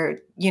 or,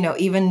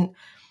 even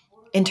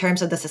in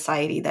terms of the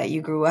society that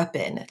you grew up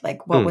in?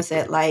 Like, what was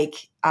it like?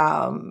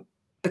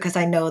 Because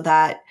I know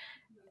that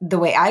the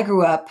way I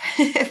grew up,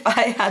 if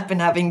I had been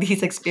having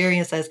these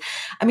experiences,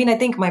 I mean, I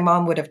think my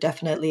mom would have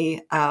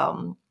definitely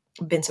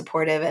been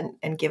supportive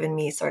and given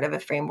me sort of a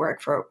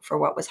framework for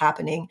what was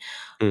happening.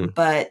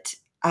 But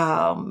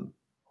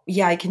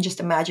yeah, I can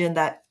just imagine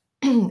that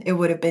it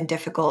would have been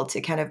difficult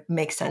to kind of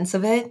make sense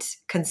of it,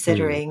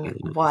 considering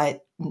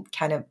what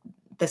kind of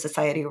the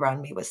society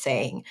around me was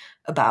saying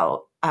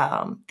about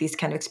these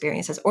kind of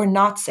experiences, or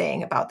not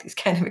saying about these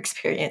kind of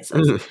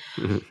experiences.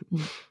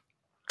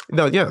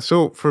 No, yeah.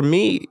 So for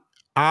me,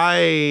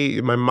 my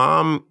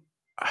mom,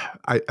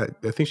 I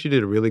think she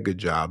did a really good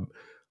job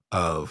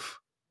of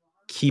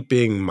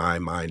keeping my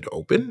mind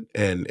open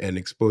and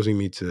exposing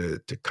me to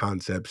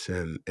concepts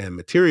and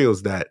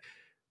materials that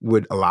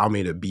would allow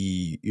me to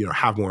be,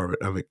 have more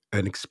of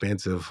an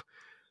expansive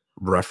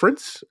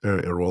reference, a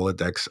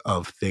Rolodex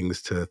of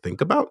things to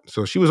think about.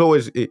 So she was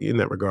always in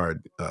that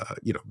regard,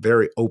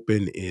 very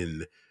open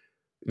in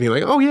being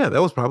like, oh yeah,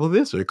 that was probably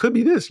this, or it could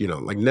be this,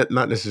 like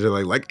not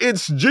necessarily like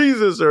it's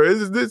Jesus or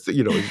is this, or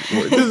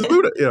this is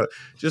Buddha,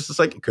 just it's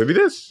like it could be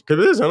this, I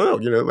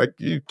don't know, like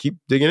you keep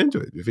digging into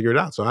it, you figure it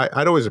out. So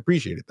I'd always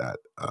appreciated that,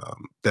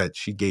 that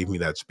she gave me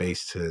that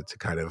space to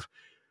kind of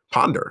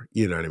ponder,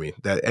 you know what I mean?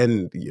 That,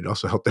 and it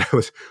also helped that I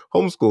was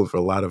homeschooled for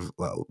a lot of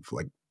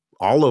like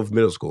all of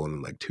middle school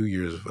and like 2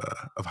 years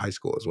of high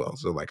school as well.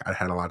 So like I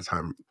had a lot of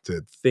time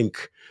to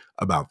think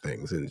about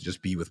things and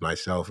just be with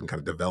myself and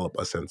kind of develop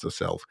a sense of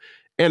self.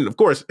 And of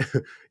course,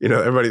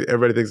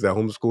 everybody thinks that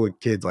homeschooling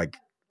kids like,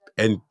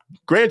 and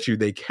grant you,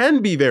 they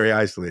can be very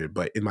isolated,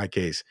 but in my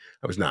case,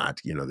 I was not.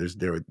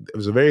 There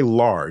was a very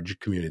large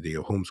community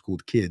of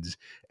homeschooled kids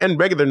and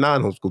regular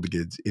non-homeschooled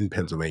kids in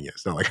Pennsylvania.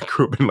 It's not like I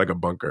grew up in like a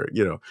bunker.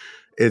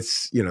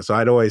 It's so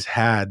I'd always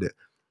had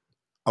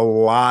a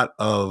lot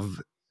of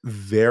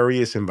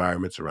various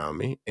environments around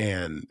me,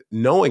 and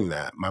knowing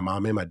that my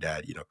mom and my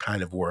dad,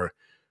 kind of were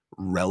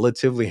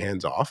relatively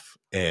hands off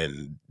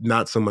and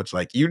not so much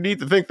like you need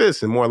to think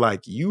this, and more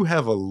like you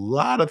have a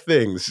lot of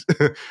things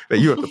that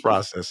you have to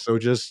process. So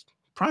just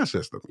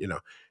process them,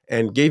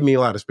 and gave me a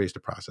lot of space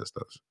to process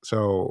those.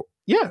 So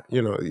yeah,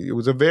 it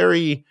was a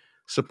very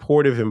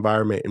supportive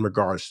environment in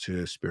regards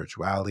to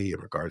spirituality, in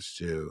regards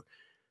to,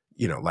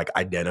 like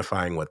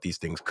identifying what these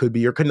things could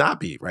be or could not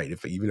be, right?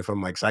 Even if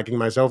I'm like psyching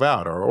myself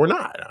out or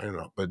not, I don't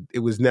know. But it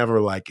was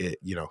never like it,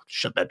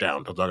 shut that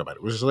down, don't talk about it.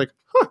 It was just like,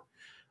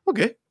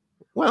 okay,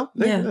 well,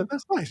 Yeah.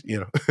 that's nice,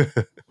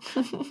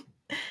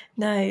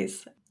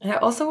 Nice. And I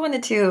also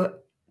wanted to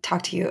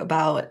talk to you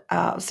about.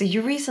 So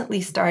you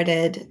recently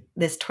started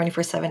this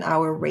 24/7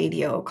 hour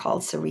radio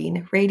called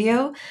Serene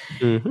Radio,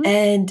 Hmm.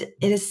 and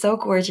it is so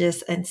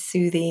gorgeous and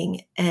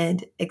soothing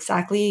and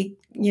exactly,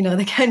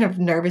 the kind of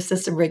nervous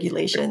system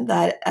regulation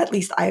that at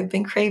least I've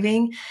been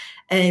craving.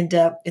 And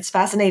it's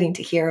fascinating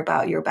to hear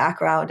about your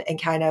background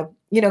and kind of,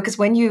 because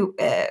when you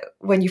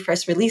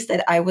first released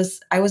it, I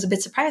was a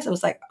bit surprised. I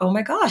was like, oh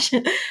my gosh,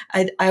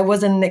 I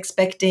wasn't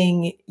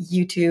expecting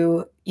you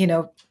to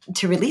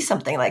release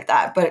something like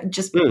that, but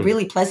just Mm.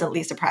 really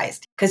pleasantly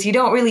surprised because you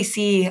don't really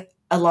see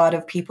a lot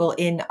of people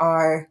in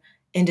our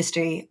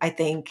industry, I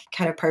think,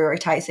 kind of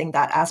prioritizing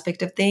that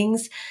aspect of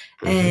things.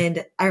 Hmm.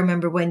 And I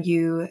remember when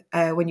you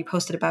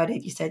posted about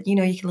it, you said, you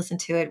can listen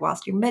to it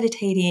whilst you're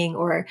meditating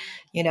or,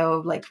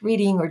 like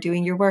reading or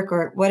doing your work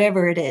or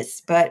whatever it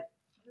is. But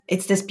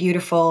it's this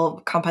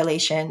beautiful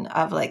compilation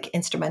of like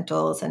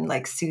instrumentals and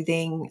like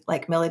soothing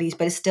like melodies,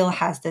 but it still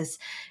has this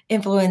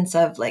influence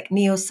of like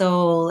neo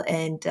soul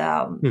and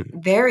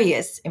Mm.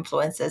 various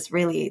influences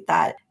really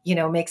that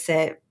makes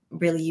it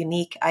really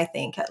unique, I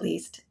think, at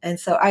least. And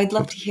so I'd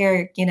love to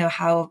hear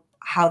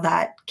how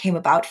that came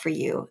about for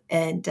you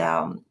and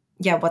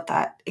yeah, what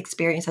that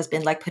experience has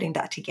been like putting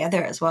that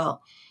together as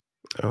well.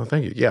 Oh,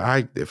 thank you. Yeah,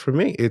 I for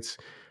me,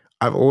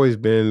 I've always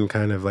been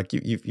kind of like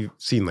you've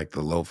seen like the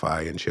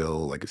lo-fi and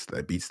chill, like it's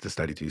that beats the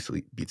study to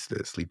sleep, beats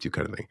the sleep to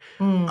kind of thing.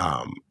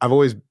 Mm. I've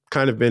always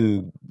kind of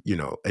been,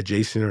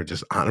 adjacent or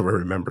just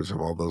honorary members of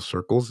all those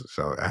circles.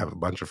 So I have a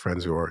bunch of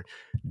friends who are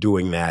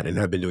doing that and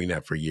have been doing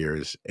that for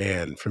years.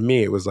 And for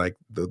me, it was like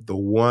the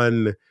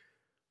one,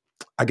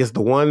 I guess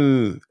the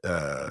one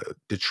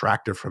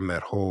detractor from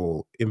that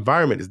whole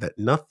environment is that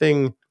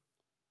nothing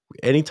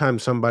anytime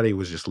somebody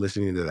was just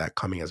listening to that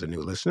coming as a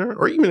new listener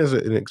or even as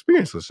an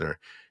experienced listener,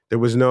 there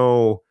was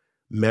no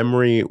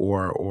memory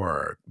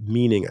or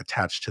meaning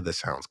attached to the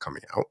sounds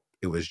coming out.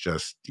 It was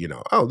just,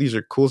 oh, these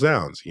are cool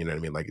sounds. You know what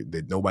I mean? Like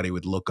nobody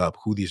would look up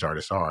who these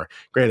artists are.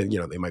 Granted,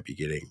 they might be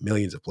getting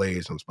millions of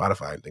plays on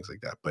Spotify and things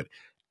like that. But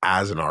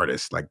as an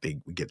artist, like they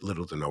would get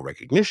little to no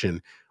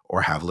recognition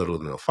or have little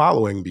to no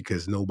following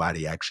because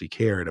nobody actually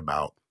cared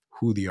about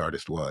who the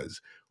artist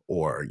was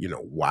or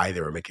why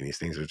they were making these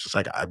things. It's just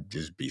like I'm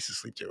just beast of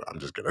sleep too. I'm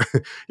just gonna,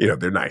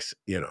 they're nice.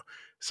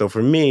 So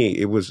for me,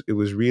 it was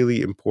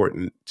really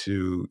important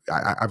to.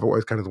 I've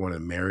always kind of wanted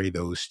to marry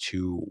those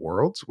two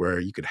worlds where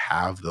you could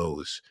have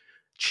those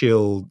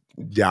chill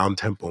down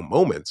tempo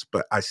moments,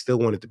 but I still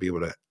wanted to be able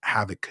to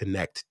have it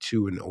connect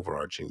to an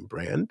overarching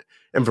brand,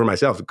 and for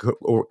myself to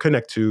or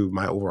connect to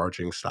my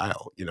overarching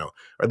style, or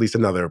at least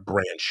another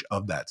branch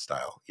of that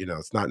style.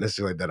 It's not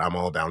necessarily that I'm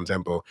all down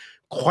tempo,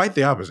 quite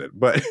the opposite,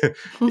 but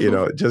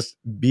just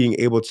being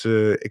able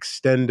to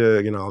extend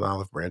an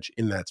olive branch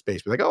in that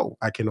space, be like, oh,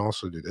 I can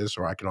also do this,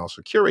 or I can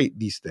also curate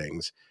these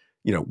things,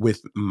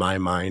 with my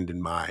mind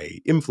and my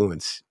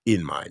influence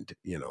in mind,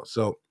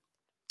 So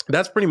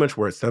that's pretty much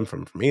where it stemmed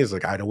from for me is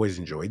like I'd always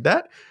enjoyed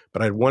that,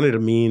 but I wanted a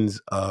means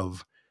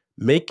of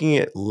making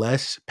it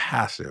less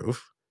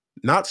passive,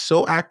 not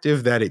so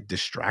active that it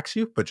distracts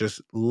you, but just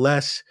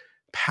less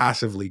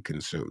passively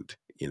consumed.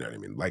 You know what I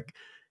mean? Like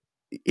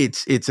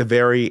it's a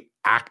very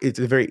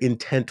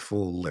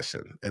intentful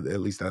listen. At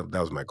least that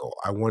was my goal.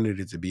 I wanted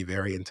it to be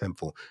very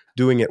intentful,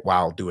 doing it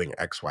while doing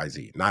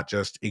XYZ, not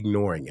just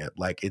ignoring it.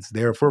 Like it's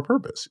there for a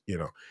purpose,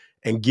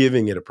 and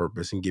giving it a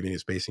purpose and giving it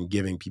space and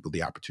giving people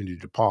the opportunity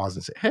to pause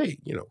and say, hey,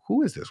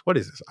 who is this? What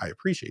is this? I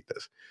appreciate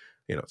this.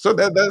 So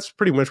that's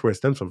pretty much where it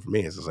stems from for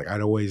me. Is it's like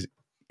I'd always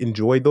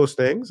enjoyed those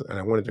things and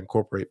I wanted to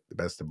incorporate the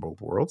best of both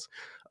worlds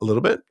a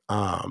little bit.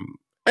 And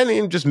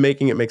in just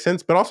making it make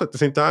sense, but also at the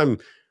same time,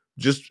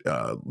 just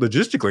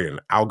logistically and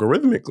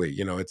algorithmically,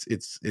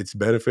 it's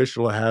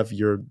beneficial to have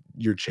your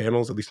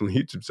channels, at least on the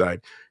YouTube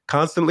side,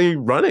 constantly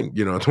running,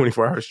 a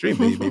 24-hour stream.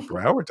 They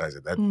prioritize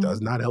it. That Mm.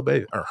 does not help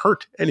or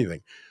hurt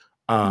anything.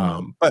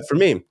 Mm. But for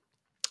me,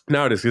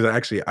 nowadays, because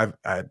actually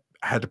I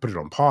had to put it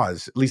on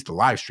pause, at least the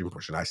live stream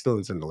portion. I still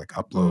intend to like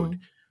upload Mm.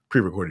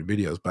 pre-recorded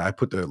videos, but I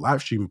put the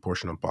live stream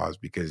portion on pause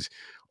because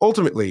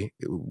ultimately,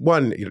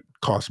 one, it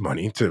costs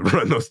money to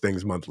run those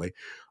things monthly.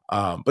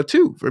 But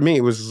two, for me,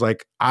 it was just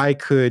like I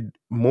could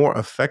more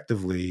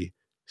effectively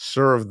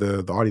serve the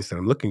audience that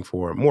I'm looking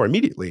for more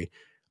immediately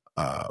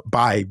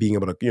by being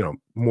able to,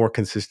 more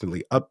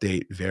consistently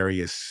update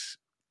various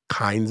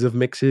kinds of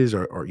mixes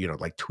or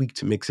like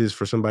tweaked mixes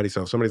for somebody.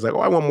 So if somebody's like, oh,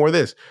 I want more of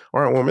this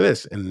or I want more of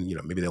this, and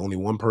maybe the only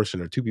one person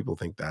or two people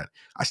think that,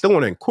 I still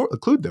want to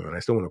include them and I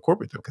still want to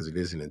incorporate them because it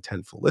is an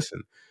intentful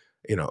listen,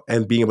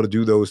 and being able to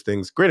do those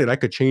things. Granted, I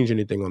could change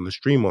anything on the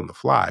stream on the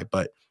fly,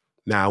 but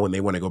now when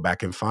they want to go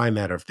back and find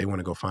that, or if they want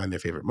to go find their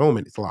favorite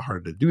moment, it's a lot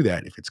harder to do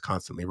that if it's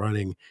constantly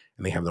running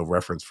and they have no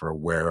reference for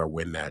where or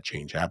when that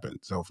change happened.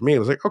 So for me, it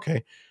was like,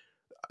 okay,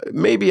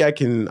 maybe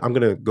I'm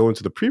gonna go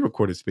into the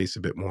pre-recorded space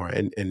a bit more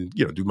and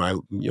do my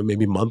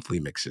maybe monthly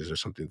mixes or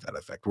something to that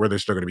effect, where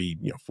there's still gonna be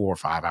 4 or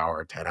 5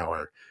 hour, 10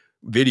 hour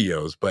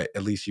videos, but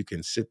at least you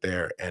can sit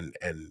there and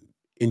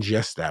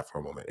ingest that for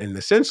a moment. And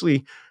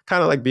essentially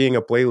kind of like being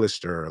a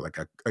playlister, like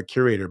a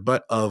curator,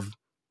 but of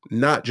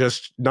not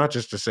just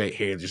to say,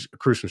 hey, just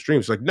cruise some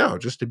streams. Like, no,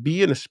 just to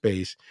be in a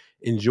space,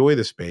 enjoy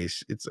the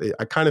space.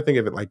 I kind of think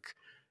of it like,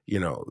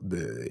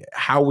 the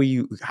how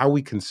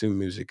we consume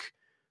music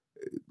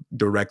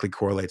directly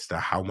correlates to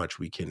how much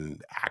we can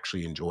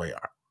actually enjoy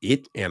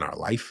it and our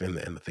life and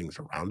the things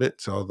around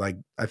it. So like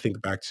I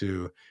think back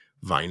to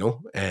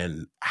vinyl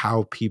and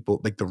how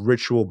people like the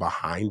ritual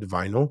behind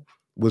vinyl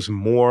was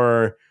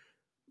more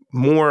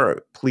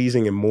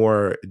pleasing and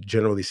more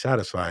generally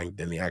satisfying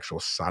than the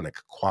actual sonic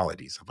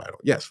qualities of vinyl.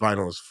 Yes,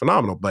 vinyl is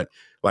phenomenal, but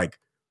like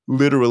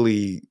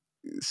literally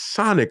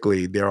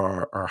sonically, there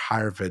are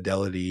higher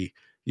fidelity,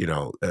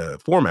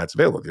 formats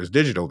available. There's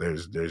digital,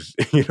 there's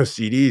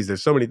CDs.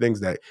 There's so many things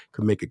that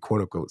could make it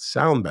quote unquote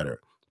sound better.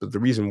 But the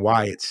reason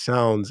why it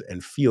sounds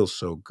and feels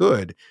so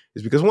good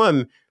is because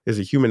one, there's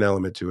a human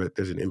element to it.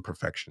 There's an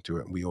imperfection to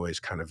it. And we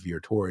always kind of veer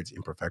towards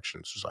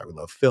imperfections. That's why we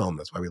love film.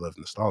 That's why we love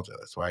nostalgia.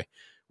 That's why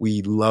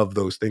we love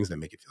those things that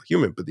make it feel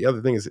human. But the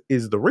other thing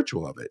is the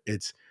ritual of it.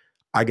 It's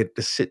I get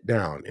to sit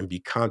down and be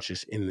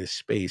conscious in this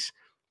space,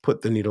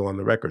 put the needle on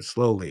the record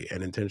slowly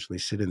and intentionally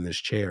sit in this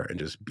chair and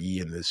just be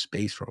in this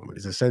space for a moment.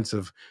 It's a sense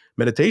of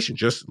meditation.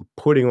 Just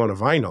putting on a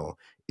vinyl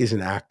is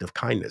an act of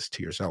kindness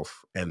to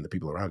yourself and the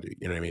people around you.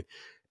 You know what I mean?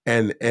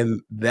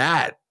 And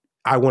that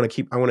I want to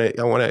keep, I want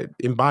to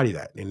embody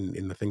that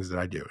in the things that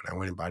I do. And I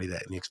want to embody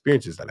that in the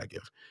experiences that I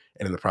give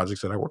and in the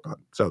projects that I work on.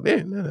 So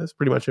yeah, no, that's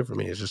pretty much it for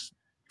me. It's just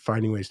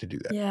finding ways to do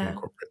that and Yeah,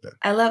 incorporate that.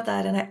 I love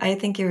that, and I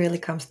think it really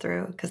comes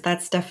through because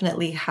that's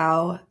definitely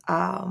how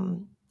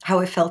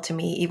it felt to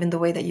me. Even the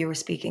way that you were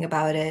speaking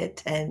about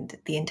it and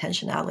the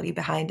intentionality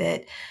behind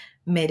it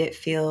made it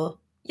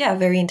feel, yeah,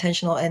 very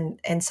intentional,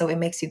 and so it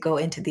makes you go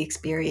into the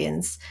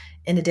experience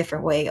in a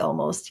different way,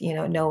 almost,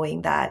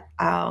 knowing that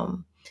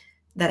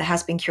that it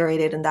has been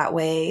curated in that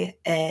way,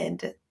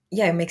 and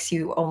yeah, it makes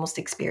you almost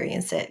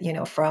experience it,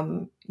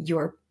 from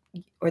your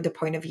or the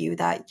point of view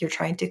that you're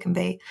trying to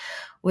convey,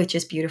 which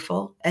is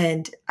beautiful.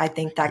 And I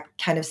think that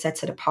kind of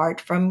sets it apart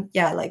from,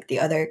 yeah, like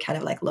the other kind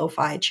of like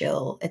lo-fi,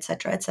 chill, et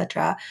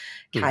cetera,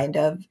 Hmm. kind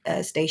of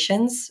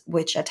stations,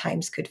 which at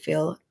times could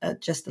feel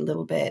just a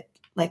little bit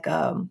like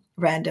a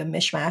random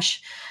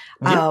mishmash.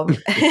 Yep. Um,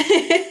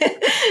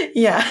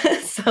 yeah,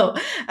 so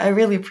I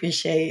really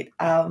appreciate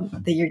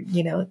that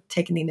you're,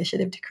 taking the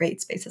initiative to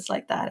create spaces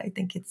like that. I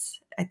think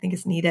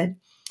it's needed.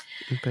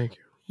 Thank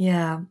you.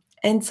 Yeah.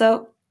 And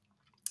so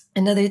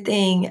another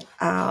thing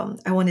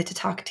I wanted to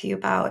talk to you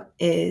about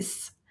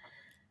is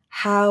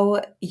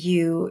how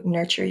you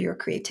nurture your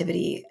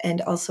creativity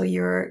and also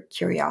your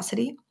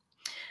curiosity.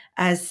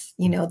 As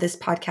you know, this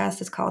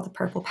podcast is called The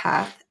Purple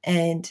Path,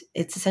 and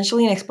it's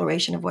essentially an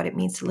exploration of what it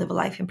means to live a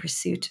life in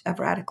pursuit of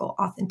radical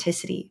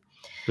authenticity.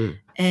 Hmm.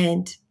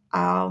 And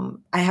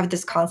I have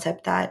this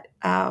concept that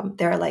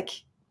there are like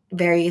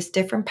various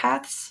different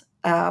paths.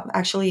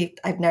 Actually,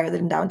 I've narrowed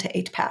them down to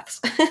 8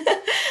 paths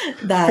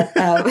that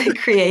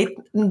create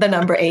the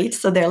number 8.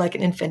 So they're like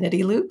an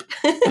infinity loop.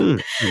 Hmm.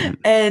 Hmm.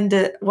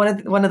 And one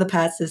of the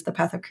paths is the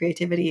path of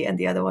creativity, and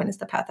the other one is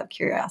the path of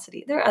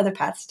curiosity. There are other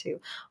paths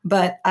too,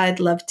 but I'd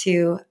love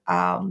to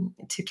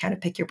kind of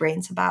pick your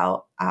brains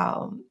about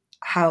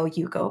how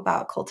you go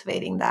about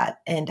cultivating that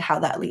and how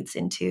that leads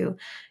into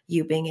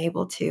you being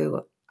able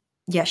to,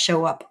 yeah,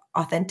 show up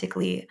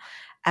authentically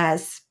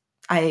as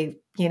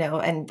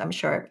and I'm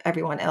sure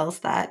everyone else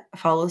that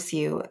follows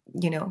you,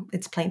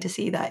 it's plain to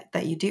see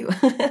that you do.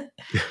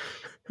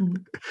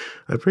 Mhm.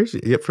 I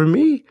appreciate it. Yeah, for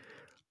me,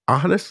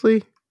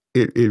 honestly,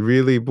 it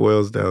really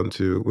boils down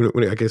to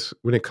I guess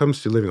when it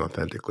comes to living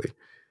authentically,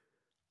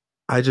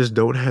 I just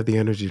don't have the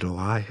energy to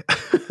lie.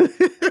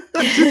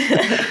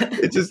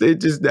 I just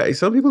it just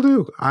some people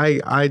do.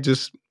 I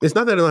just it's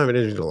not that I don't have an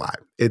energy to lie.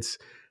 It's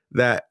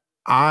that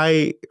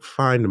I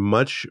find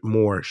much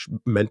more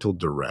mental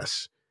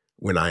duress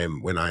when I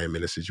am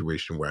in a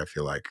situation where I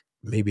feel like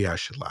maybe I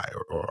should lie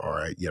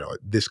or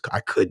this I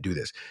could do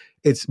this.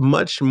 It's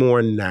much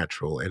more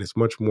natural and it's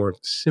much more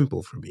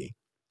simple for me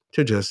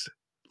to just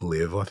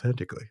live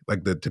authentically,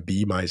 like to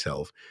be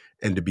myself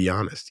and to be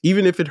honest,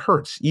 even if it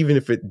hurts, even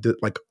if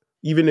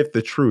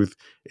the truth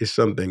is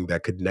something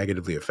that could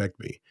negatively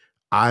affect me.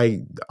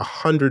 I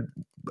 100,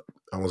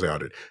 I won't say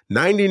 100,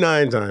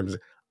 99 times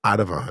out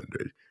of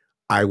 100,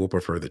 I will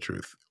prefer the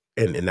truth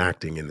and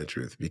enacting in the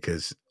truth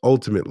because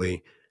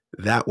ultimately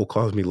that will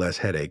cause me less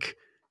headache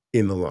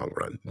in the long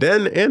run.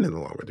 Then and in the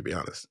long run, to be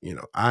honest,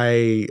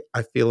 I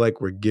feel like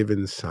we're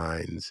given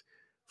signs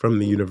from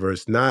the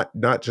universe, not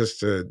just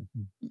to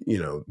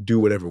do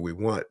whatever we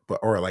want, but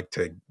or like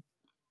to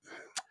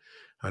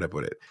how to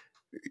put it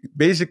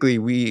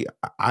basically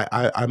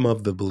I'm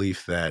of the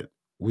belief that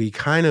we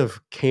kind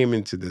of came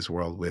into this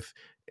world with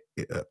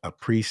a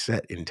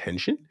preset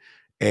intention,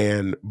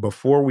 and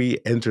before we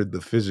entered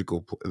the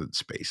physical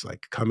space,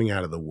 like coming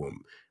out of the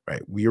womb,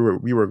 right, we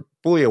were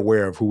fully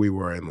aware of who we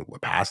were in the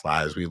past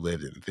lives we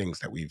lived and things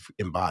that we've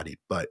embodied.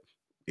 But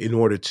in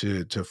order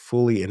to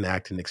fully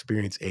enact and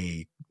experience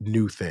a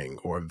new thing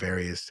or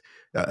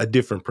a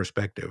different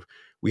perspective,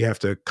 we have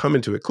to come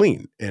into it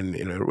clean and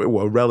in a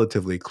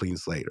relatively clean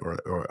slate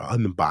or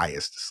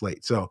unbiased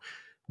slate. So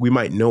we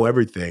might know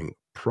everything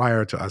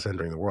prior to us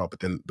entering the world,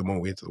 but then the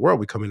moment we enter the world,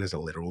 we come in as a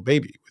literal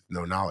baby with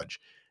no knowledge.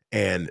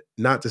 And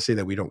not to say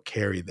that we don't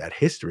carry that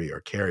history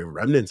or carry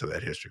remnants of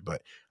that history,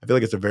 but I feel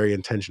like it's a very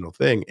intentional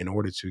thing in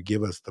order to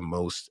give us the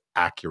most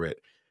accurate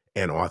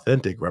and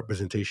authentic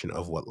representation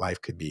of what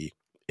life could be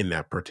in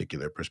that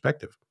particular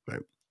perspective,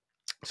 right?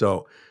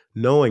 So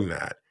knowing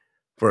that,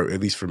 for at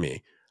least for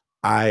me,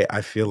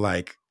 I feel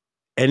like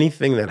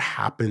anything that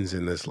happens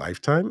in this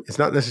lifetime, it's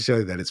not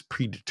necessarily that it's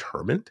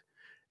predetermined,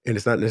 and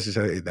it's not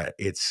necessarily that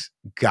it's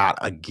got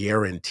a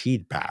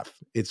guaranteed path.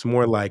 It's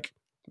more like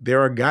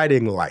there are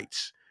guiding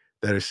lights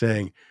that are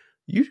saying,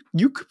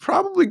 you could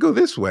probably go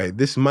this way.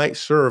 This might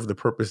serve the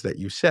purpose that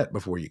you set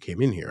before you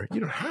came in here.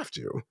 You don't have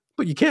to,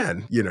 but you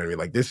can. You know what I mean?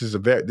 Like this is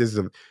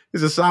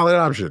a solid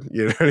option.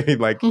 You know what I mean?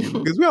 Like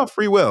because we have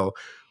free will.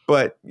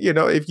 But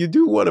if you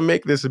do want to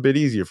make this a bit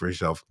easier for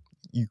yourself,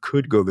 you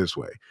could go this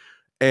way.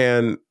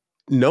 And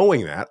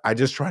knowing that, I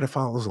just try to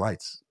follow those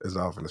lights as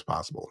often as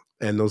possible.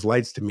 And those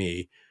lights to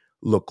me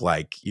look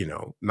like,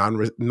 non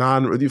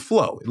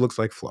flow. It looks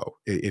like flow.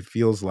 It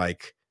feels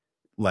like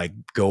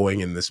going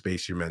in the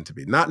space you're meant to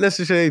be. Not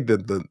necessarily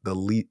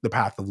the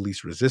path of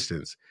least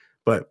resistance,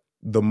 but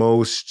the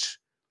most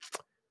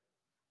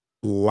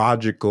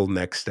logical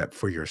next step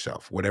for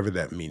yourself, whatever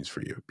that means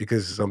for you.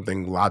 Because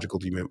something logical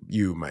to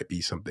you might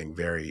be something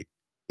very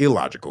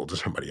illogical to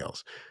somebody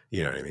else.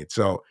 You know what I mean?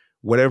 So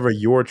whatever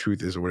your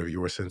truth is or whatever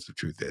your sense of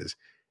truth is,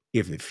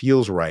 if it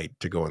feels right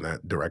to go in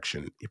that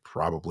direction, it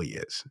probably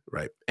is,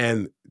 right?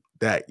 And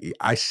that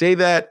I say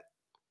that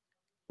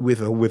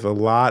with a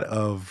lot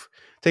of,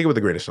 take it with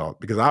a grain of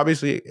salt, because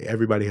obviously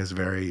everybody has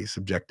very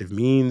subjective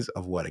means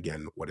of what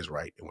is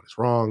right and what is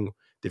wrong,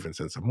 different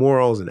sense of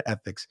morals and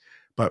ethics.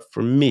 But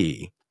for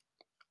me,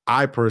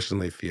 I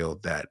personally feel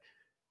that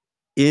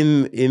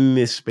in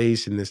this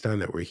space, in this time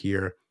that we're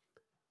here,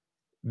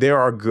 there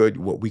are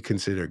what we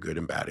consider good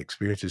and bad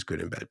experiences,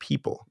 good and bad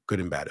people, good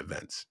and bad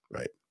events,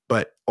 right?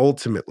 But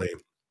ultimately,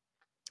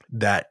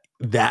 that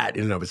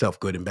in and of itself,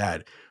 good and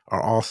bad,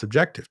 are all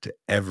subjective to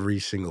every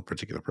single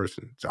particular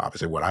person. So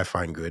obviously what I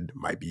find good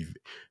might be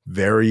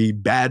very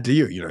bad to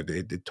you.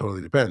 It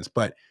totally depends.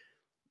 But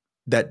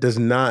that does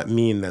not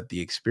mean that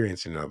the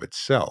experience in and of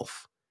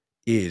itself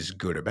is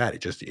good or bad.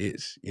 It just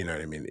is. You know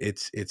what I mean?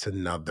 It's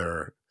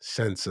another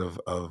sense of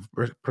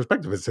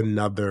perspective. It's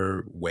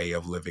another way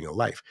of living a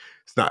life.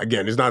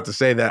 It's not to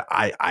say that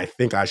I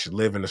think I should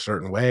live in a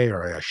certain way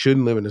or I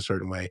shouldn't live in a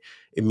certain way.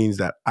 It means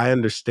that I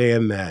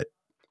understand that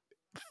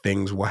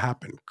things will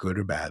happen, good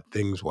or bad,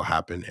 things will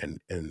happen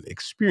and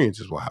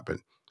experiences will happen.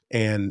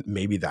 And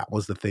maybe that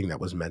was the thing that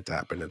was meant to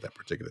happen at that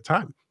particular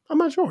time. I'm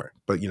not sure.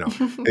 But, you'd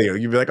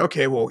be like,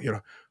 okay, well,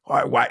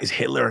 why is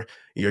Hitler,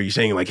 you're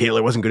saying like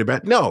Hitler wasn't good or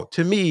bad? No,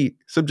 to me,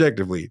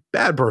 subjectively,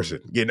 bad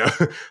person,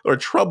 or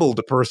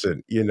troubled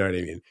person, you know what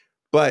I mean?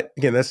 But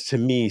again, that's to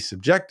me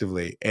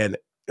subjectively. And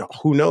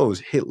who knows,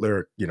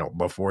 Hitler,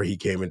 before he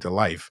came into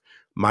life,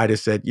 might have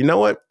said, you know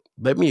what?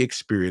 Let me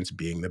experience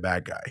being the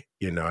bad guy,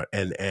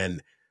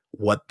 and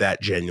what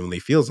that genuinely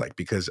feels like,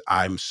 because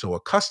I'm so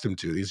accustomed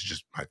to, this is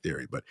just my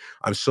theory, but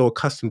I'm so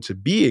accustomed to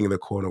being the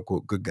quote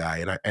unquote good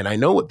guy. And I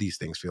know what these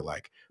things feel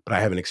like, but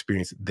I haven't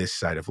experienced this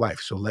side of life.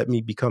 So let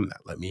me become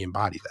that. Let me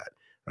embody that.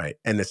 Right.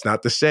 And it's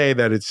not to say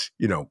that it's,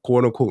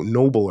 quote unquote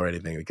noble or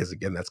anything, because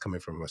again, that's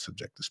coming from a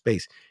subjective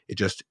space. It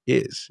just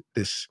is.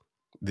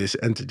 This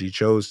entity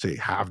chose to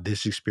have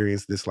this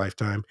experience this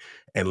lifetime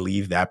and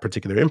leave that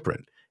particular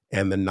imprint.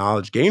 And the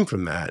knowledge gained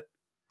from that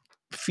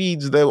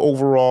feeds the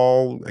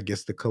overall, I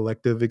guess, the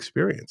collective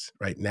experience.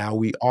 Right now,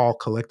 we all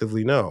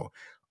collectively know,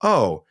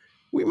 oh,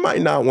 we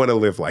might not want to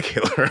live like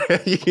Hitler,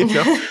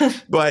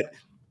 but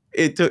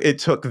it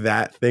took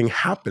that thing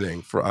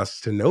happening for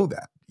us to know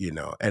that,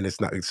 and it's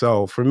not.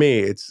 So for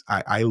me,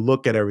 I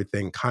look at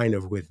everything kind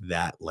of with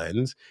that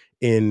lens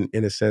in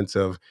a sense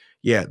of,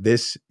 yeah,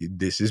 this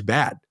is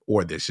bad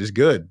or this is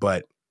good,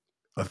 but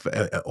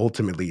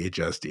ultimately it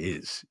just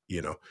is,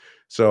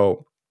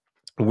 So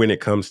when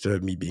it comes to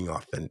me being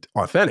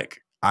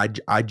authentic,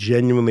 I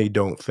genuinely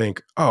don't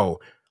think, oh,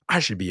 I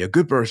should be a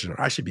good person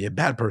or I should be a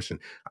bad person.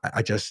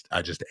 I just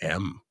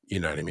am, you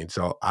know what I mean?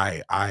 So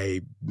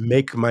I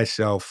make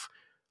myself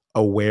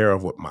aware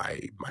of what my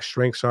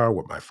strengths are,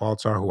 what my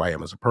faults are, who I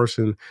am as a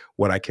person,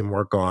 what I can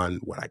work on,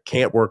 what I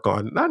can't work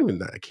on. Not even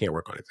that I can't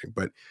work on anything,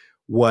 but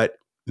what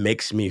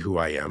makes me who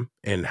I am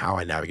and how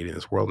I navigate in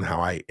this world and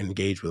how I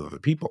engage with other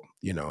people,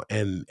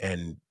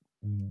 and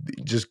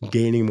just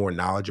gaining more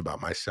knowledge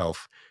about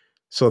myself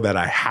so that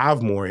I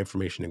have more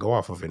information to go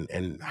off of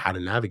and how to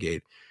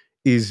navigate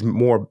is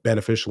more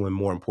beneficial and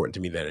more important to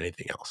me than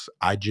anything else.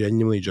 I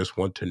genuinely just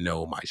want to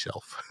know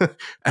myself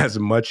as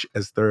much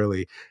as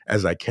thoroughly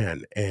as I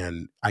can.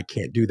 And I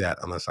can't do that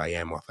unless I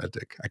am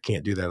authentic. I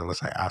can't do that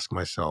unless I ask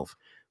myself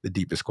the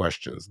deepest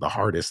questions, the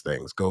hardest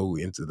things, go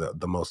into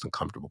the most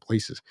uncomfortable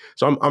places.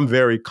 So I'm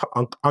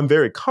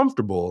very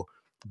comfortable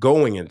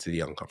going into the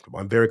uncomfortable.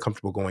 I'm very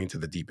comfortable going to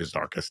the deepest,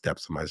 darkest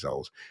depths of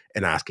myself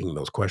and asking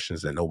those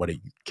questions that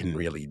nobody can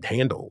really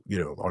handle,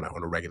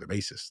 on a regular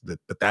basis.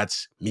 But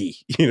that's me.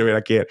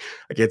 I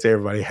can't say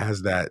everybody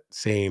has that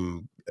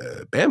same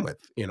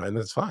bandwidth, and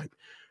that's fine.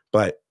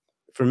 But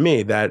for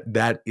me,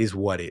 that's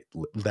what it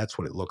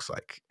looks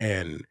like.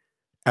 And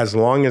as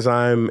long as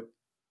I'm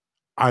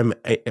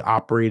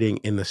operating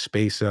in the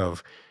space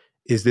of,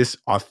 is this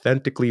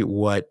authentically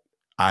what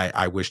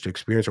I wish to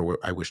experience or what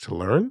I wish to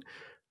learn?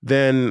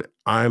 Then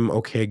I'm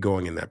okay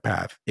going in that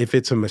path. If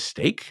it's a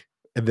mistake,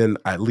 then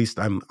at least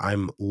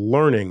I'm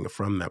learning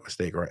from that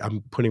mistake, or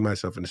I'm putting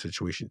myself in a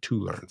situation to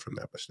learn from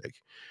that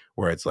mistake,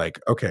 where it's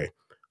like, okay,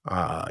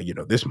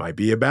 this might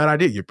be a bad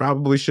idea. You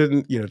probably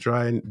shouldn't,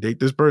 try and date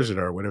this person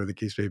or whatever the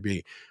case may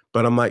be.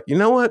 But I'm like, you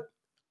know what?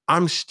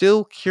 I'm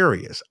still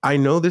curious. I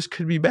know this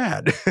could be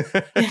bad,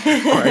 or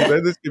I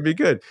know this could be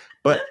good,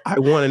 but I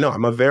want to know.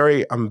 I'm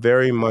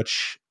very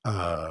much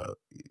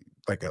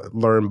like a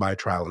learn by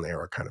trial and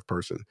error kind of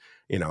person,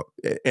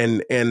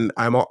 and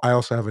I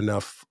also have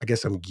enough. I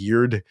guess I'm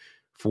geared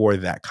for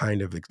that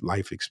kind of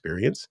life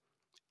experience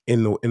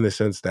in the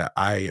sense that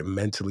I am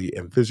mentally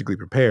and physically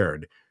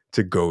prepared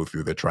to go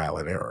through the trial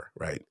and error,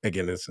 right?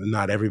 Again, it's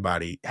not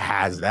everybody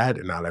has that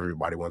and not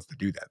everybody wants to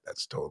do that.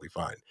 That's totally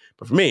fine.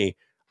 But for me,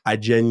 I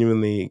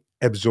genuinely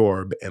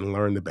absorb and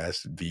learn the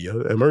best via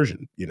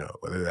immersion,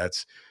 whether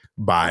that's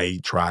by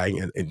trying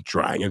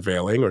and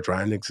failing, or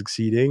trying and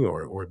succeeding,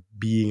 or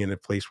being in a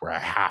place where I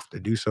have to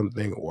do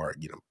something, or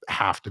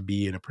have to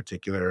be in a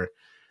particular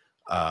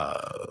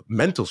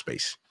mental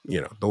space.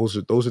 Those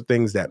are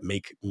things that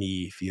make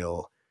me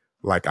feel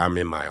like I'm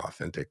in my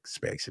authentic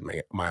space and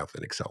my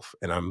authentic self,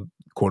 and I'm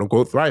quote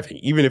unquote thriving,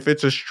 even if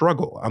it's a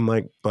struggle. I'm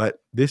like, but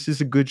this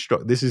is a good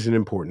struggle. This is an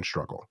important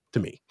struggle to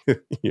me.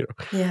 Yeah.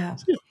 So, yeah.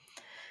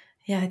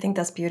 Yeah, I think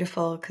that's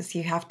beautiful because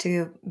you have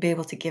to be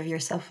able to give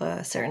yourself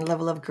a certain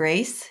level of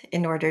grace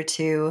in order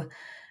to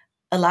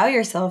allow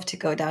yourself to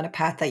go down a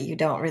path that you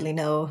don't really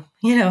know,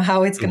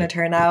 how it's going to Mhm.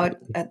 turn out,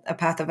 a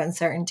path of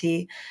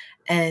uncertainty.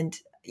 And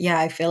yeah,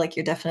 I feel like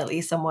you're definitely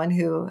someone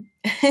who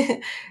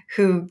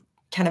who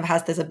kind of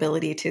has this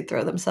ability to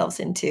throw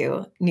themselves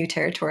into new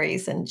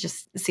territories and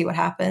just see what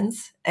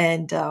happens.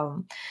 And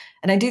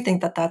I do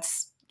think that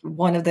that's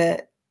one of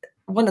the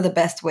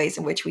best ways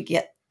in which we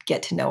get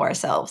to know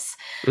ourselves,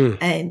 Mm.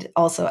 and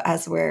also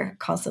as we're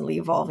constantly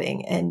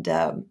evolving and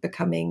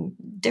becoming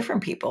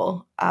different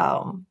people,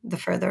 the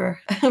further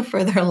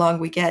further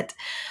along we get.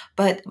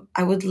 But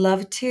I would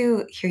love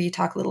to hear you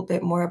talk a little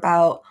bit more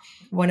about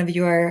one of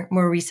your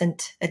more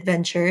recent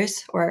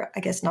adventures, or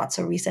I guess not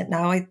so recent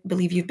now. I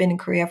believe you've been in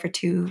Korea for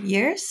 2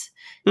 years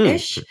Mm.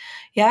 ish.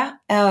 Yeah.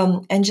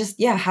 And just,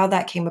 yeah, how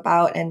that came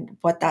about and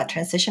what that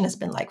transition has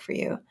been like for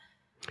you.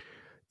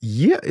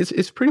 Yeah,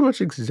 it's pretty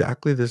much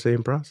exactly the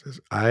same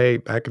process. I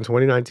back in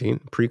 2019,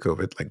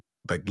 pre-COVID,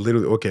 like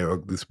literally, okay,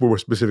 more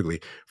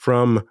specifically,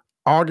 from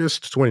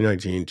August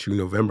 2019 to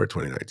November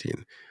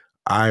 2019,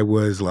 I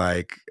was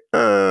like,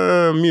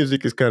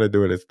 music is kind of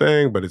doing its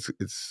thing, but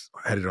it's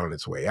headed on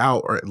its way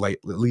out, or like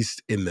at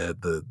least in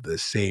the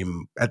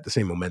same at the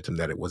same momentum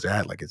that it was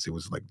at, like it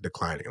was like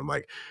declining. I'm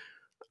like,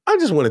 I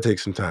just want to take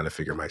some time to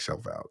figure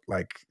myself out.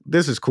 Like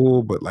this is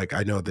cool, but like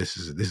I know this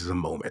is a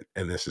moment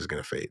and this is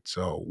gonna fade.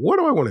 So what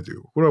do I want to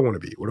do? What do I want to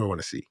be? What do I want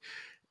to see?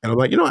 And I'm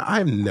like, what?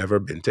 I've never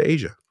been to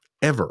Asia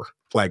ever.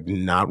 Like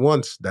not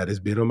once. That has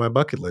been on my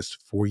bucket list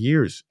for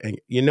years.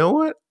 And you know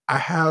what? I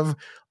have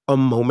a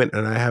moment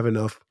and I have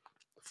enough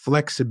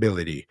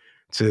flexibility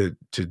to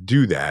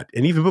do that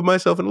and even put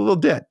myself in a little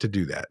debt to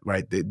do that,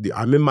 right?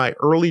 I'm in my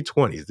early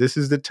 20s. This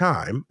is the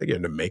time,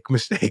 again, to make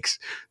mistakes,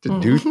 to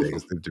do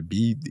things, to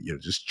be,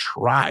 just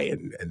try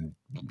and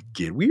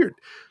get weird.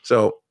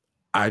 So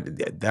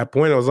at that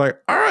point, I was like,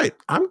 all right,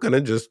 I'm going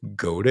to just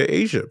go to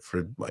Asia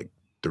for like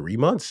 3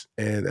 months.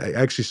 And I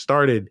actually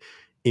started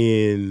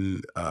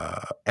in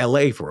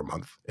LA for a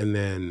month and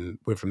then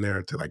went from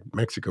there to like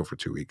Mexico for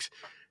 2 weeks.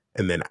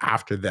 And then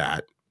after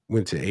that,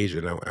 went to Asia.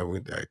 And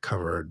I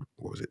covered,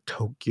 what was it,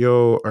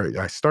 Tokyo? Or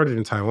I started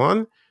in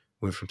Taiwan,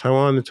 went from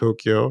Taiwan to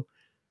Tokyo,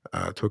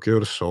 Tokyo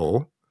to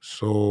Seoul,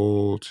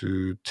 Seoul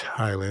to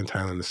Thailand,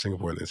 Thailand to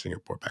Singapore, and then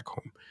Singapore back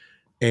home.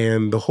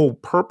 And the whole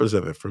purpose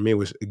of it for me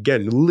was,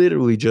 again,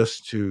 literally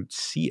just to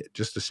see it,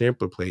 just to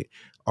sample plate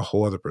a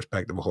whole other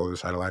perspective, a whole other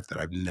side of life that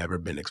I've never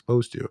been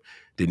exposed to.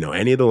 Didn't know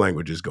any of the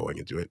languages going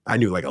into it. I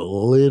knew like a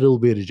little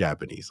bit of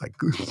Japanese, like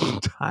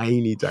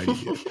tiny, tiny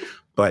bit.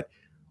 But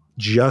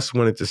just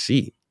wanted to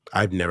see.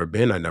 I've never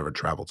been. I never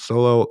traveled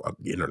solo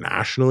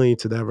internationally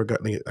to never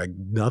got like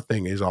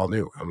nothing is all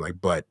new. I'm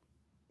like, but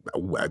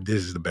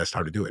this is the best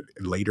time to do it.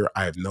 Later,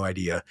 I have no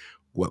idea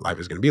what life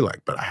is going to be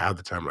like, but I have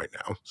the time right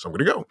now, so I'm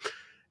going to go.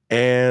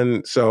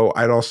 And so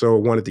I'd also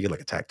wanted to get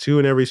like a tattoo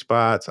in every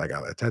spot. So I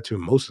got a tattoo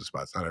in most of the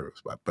spots, not every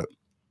spot, but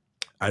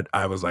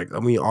I was like,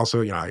 let me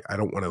also, I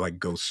don't want to like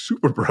go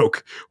super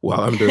broke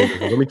while I'm doing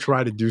this. Let me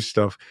try to do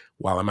stuff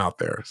while I'm out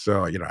there.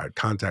 So, I'd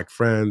contact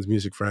friends,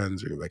 music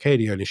friends, or like, hey,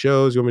 do you have any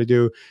shows you want me to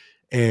do?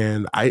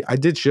 And I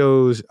did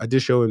shows. I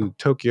did show in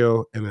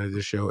Tokyo and then I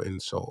did show in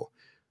Seoul.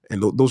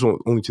 And those were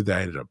only two that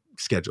I ended up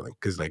scheduling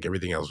because like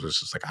everything else was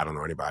just like, I don't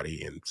know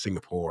anybody in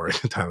Singapore and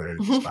Thailand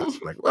and spots.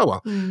 I'm like,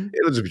 well, Mm.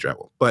 it'll just be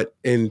travel. But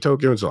in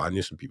Tokyo and Seoul, I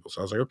knew some people.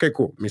 So I was like, okay,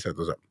 cool. Let me set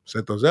those up.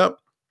 Set those up.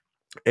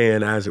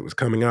 And as it was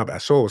coming up,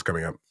 as Seoul was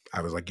coming up,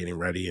 I was like getting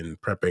ready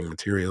and prepping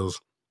materials.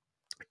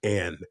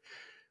 And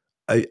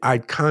I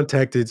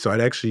contacted, so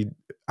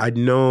I'd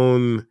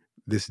known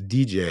this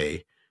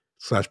DJ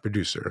slash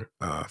producer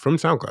from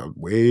SoundCloud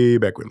way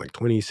back when, like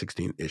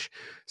 2016 ish.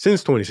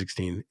 Since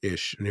 2016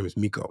 ish, her name was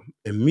Miko,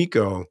 and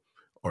Miko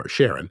or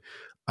Sharon.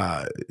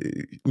 Uh,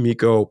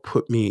 Miko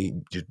put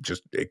me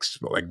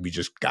like we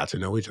just got to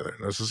know each other,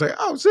 and I was just like,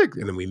 oh, sick.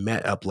 And then we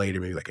met up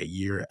later, maybe like a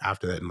year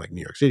after that in like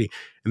New York City,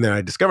 and then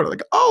I discovered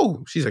like,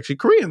 oh, she's actually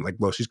Korean. Like,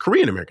 well, she's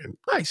Korean American.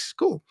 Nice,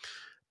 cool.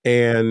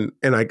 And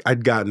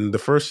I'd gotten the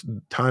first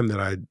time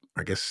that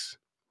I guess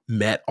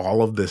met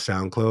all of the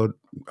SoundCloud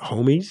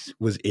homies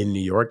was in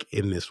New York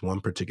in this one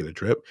particular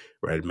trip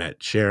where I'd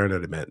met Sharon,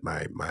 I'd met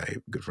my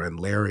good friend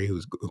Larry who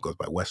goes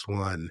by West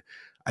One.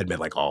 I'd met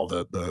like all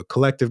the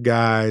collective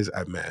guys.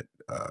 I met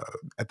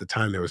at the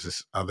time there was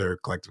this other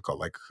collective called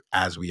like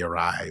As We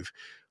Arrive.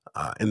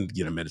 And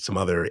met some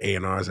other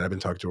A&Rs that I've been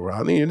talking to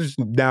around. Just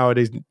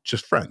nowadays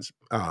just friends.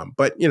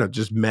 But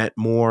just met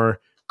more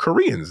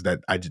Koreans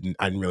that I didn't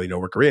really know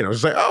were Korean. I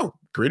was just like, oh,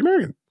 Korean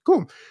American,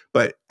 cool.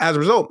 But as a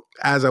result,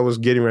 as I was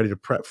getting ready to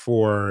prep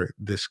for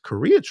this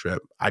Korea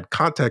trip, I'd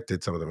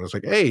contacted some of them. I was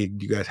like, hey,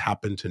 do you guys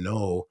happen to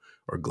know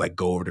or like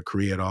go over to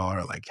Korea at all,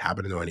 or like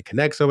happen to know any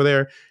connects over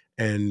there?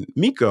 And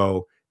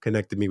Miko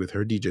connected me with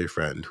her DJ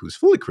friend who's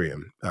fully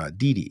Korean,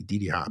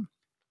 Didi Han.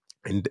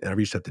 And I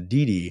reached out to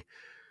Didi.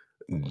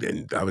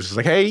 And I was just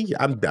like, hey,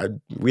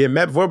 we had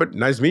met before, but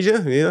nice to meet you.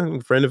 Yeah,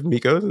 friend of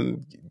Miko's,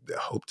 and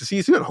hope to see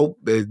you soon. Hope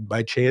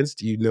by chance,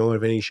 do you know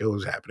of any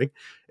shows happening?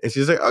 And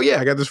she's like, oh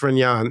yeah, I got this friend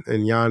Jan,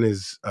 and Jan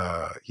is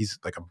he's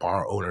like a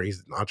bar owner.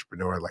 He's an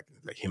entrepreneur, like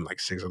him, like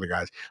six other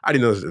guys. I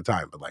didn't know this at the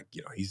time, but like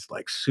he's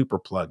like super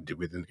plugged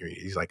within the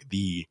community. He's like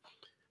the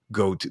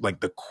go-to, like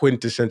the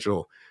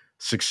quintessential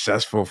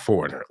successful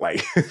foreigner.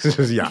 Like this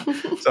is Jan.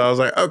 So I was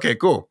like, okay,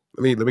 cool.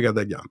 Let me get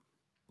that Jan.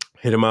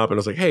 Hit him up and I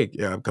was like, hey,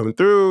 yeah, I'm coming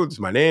through. This is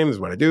my name. This is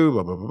what I do.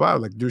 Blah, blah, blah, blah.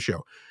 I'd like to do a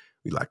show.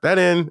 We locked that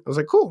in. I was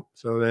like, cool.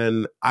 So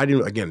then I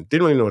didn't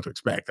really know what to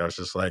expect. I was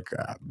just like,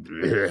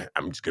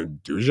 I'm just going to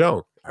do a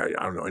show. I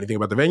don't know anything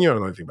about the venue. I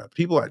don't know anything about the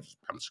people. I'm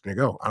just going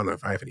to go. I don't know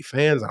if I have any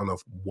fans. I don't know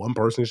if one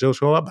person will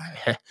show up.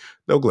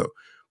 No clue.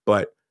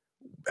 But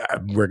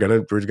we're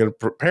gonna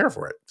prepare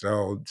for it.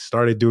 So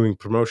started doing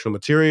promotional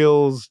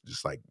materials,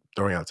 just like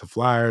throwing out some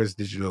flyers,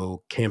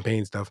 digital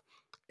campaign stuff.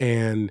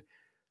 And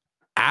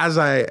as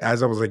I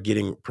was like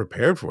getting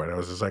prepared for it, I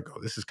was just like,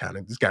 oh, this is kind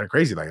of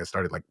crazy. Like I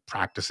started like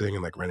practicing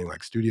and like renting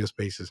like studio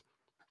spaces.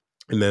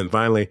 And then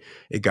finally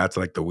it got to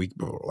like the week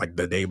before, like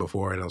the day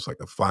before, and I was like,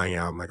 I'm flying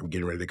out. I'm like, I'm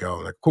getting ready to go.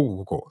 I'm like,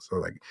 cool. So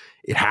like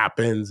it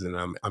happens, and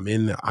I'm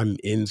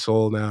in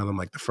Seoul now. And I'm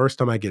like, the first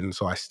time I get in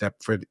Seoul, I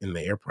step foot in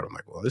the airport. I'm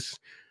like, well, this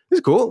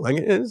is cool. Like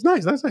it's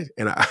nice.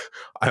 And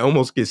I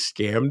almost get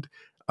scammed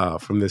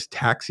from this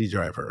taxi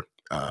driver,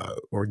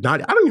 or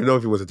not. I don't even know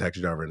if it was a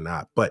taxi driver or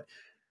not, but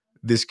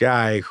this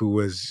guy who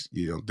was,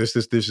 there's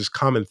this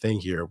common thing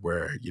here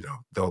where,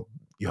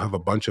 you have a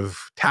bunch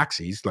of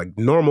taxis, like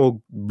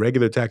normal,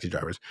 regular taxi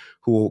drivers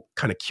who will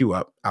kind of queue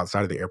up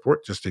outside of the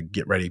airport just to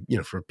get ready,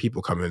 for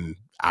people coming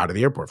out of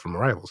the airport from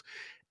arrivals.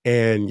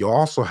 And you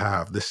also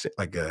have this,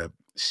 like a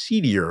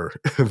seedier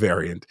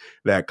variant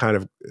that kind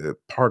of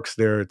parks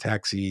their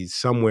taxi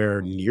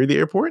somewhere near the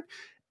airport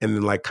and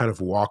then like kind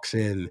of walks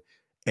in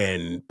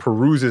and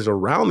peruses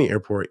around the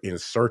airport in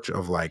search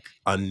of like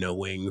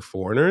unknowing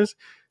foreigners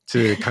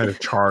to kind of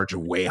charge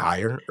way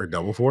higher or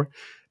double for.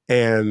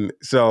 And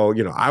so,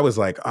 I was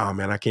like, oh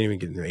man, I can't even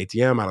get into the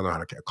ATM. I don't know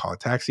how to call a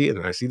taxi. And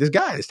then I see this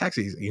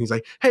taxi, and he's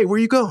like, hey, where are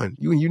you going?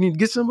 You need to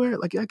get somewhere?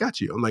 Like, I got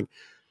you. I'm like,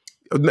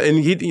 and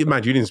he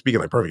mind you, didn't speak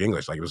in like perfect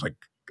English. Like it was like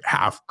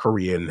half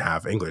Korean,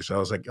 half English. So I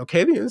was like,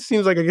 okay, it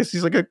seems like, I guess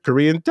he's like a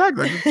Korean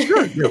taxi. Like,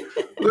 sure,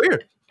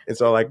 here. And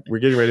so like, we're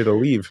getting ready to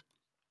leave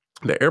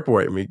the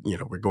airport, and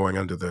we're going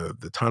under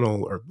the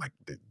tunnel, or like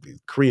the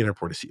Korean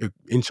airport is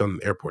Incheon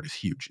airport is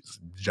huge, it's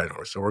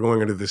ginormous. So we're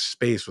going into this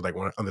space with like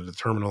under the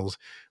terminals.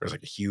 There's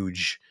like a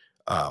huge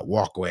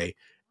walkway,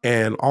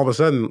 and all of a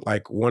sudden,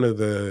 like one of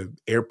the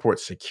airport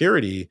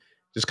security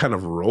just kind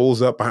of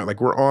rolls up behind. Like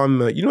we're on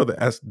the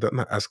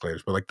not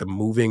escalators, but like the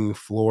moving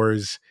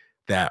floors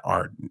that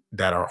are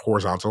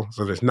horizontal.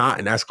 So there's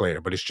not an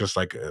escalator, but it's just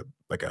like a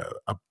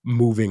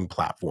moving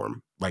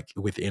platform, like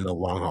within a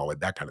long hallway,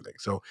 that kind of thing.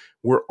 So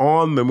we're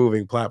on the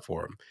moving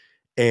platform,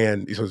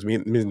 and so it's me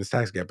and this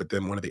taxi guy. But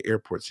then one of the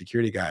airport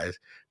security guys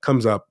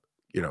comes up,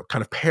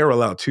 kind of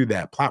parallel to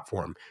that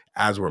platform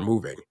as we're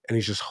moving, and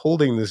he's just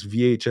holding this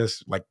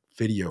VHS like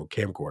video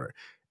camcorder,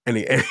 and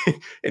he and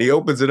he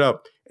opens it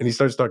up and he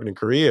starts talking in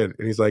Korean,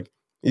 and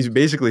he's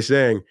basically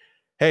saying,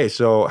 hey,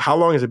 so how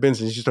long has it been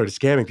since you started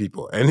scamming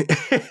people? And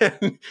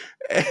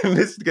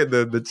this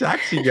the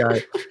taxi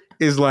guy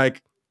is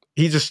like,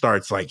 he just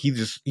starts like, he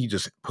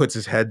just puts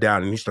his head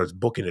down and he starts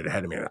booking it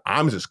ahead of me. And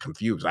I'm just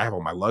confused. I have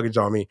all my luggage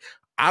on me.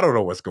 I don't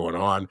know what's going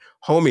on.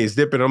 Homie is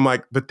dipping. I'm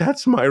like, but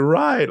that's my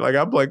ride.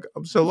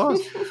 I'm so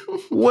lost.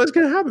 What's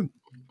going to happen?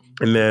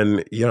 And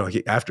then,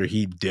 after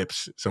he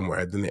dips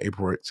somewhere, then the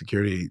airport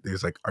security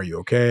is like, "Are you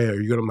okay? Are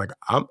you good?" I'm like,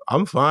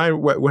 "I'm fine."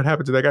 What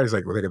happened to that guy? He's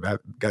like, "Well, look at that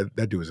guy.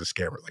 That dude was a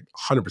scammer, like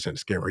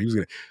 100% a scammer. He was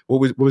gonna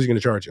what was he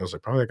gonna charge you?" I was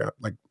like, "Probably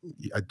like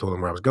I told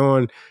him where I was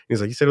going." He's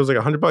like, "He said it was like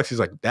 $100." He's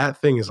like, "That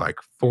thing is like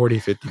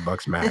 40-50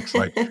 bucks max."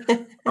 Like,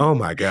 oh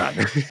my God.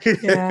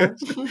 Yeah.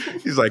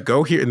 He's like,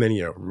 "Go here." And then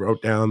he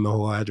wrote down the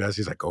whole address.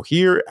 He's like, "Go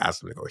here, ask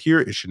them to go here.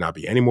 It should not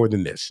be any more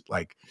than this.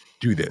 Like,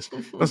 do this."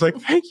 I was like,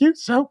 "Thank you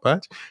so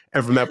much."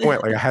 And from that point,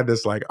 like I had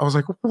this, like, I was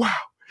like, wow,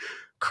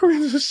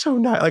 Koreans are so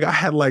nice. Like I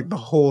had like the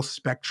whole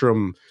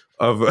spectrum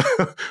of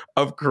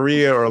of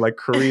Korea, or like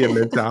Korean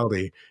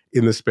mentality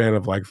in the span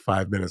of like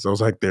 5 minutes. I was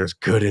like, there's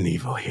good and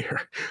evil here.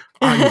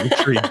 I'm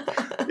intrigued,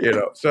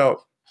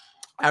 So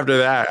after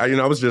that,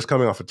 I was just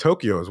coming off of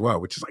Tokyo as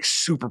well, which is like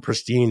super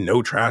pristine,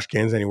 no trash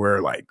cans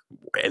anywhere. Like,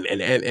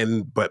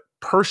 but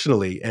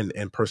personally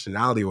and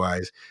personality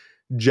wise,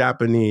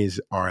 Japanese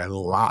are a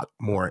lot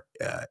more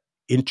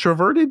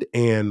introverted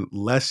and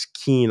less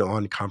keen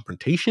on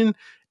confrontation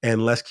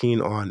and less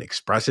keen on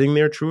expressing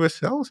their truest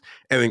selves.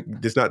 And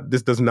this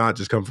does not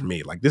just come from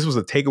me. Like, this was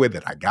a takeaway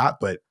that I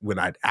got, but when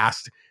I'd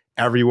asked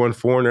everyone,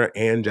 foreigner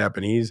and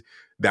Japanese,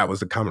 that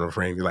was the common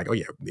refrain. They're like, "Oh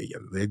yeah,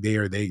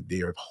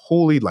 they are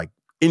wholly like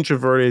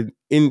introverted,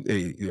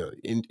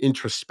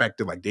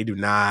 introspective. Like, they do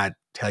not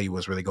tell you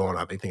what's really going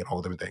on. They think a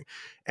whole different thing."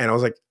 And I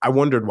was like, I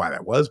wondered why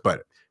that was,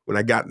 but when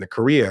I got into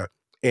Korea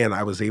and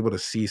I was able to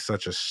see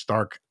such a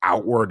stark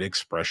outward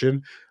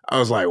expression, I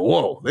was like,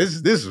 whoa,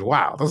 this is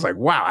wild. I was like,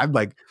 wow, I'm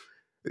like,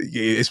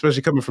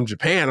 especially coming from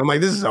Japan, I'm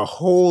like, this is a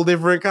whole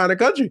different kind of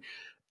country.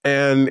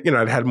 And,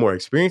 I'd had more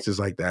experiences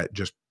like that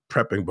just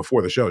prepping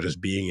before the show,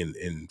 just being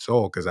in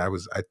Seoul, because I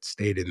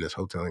stayed in this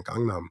hotel in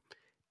Gangnam,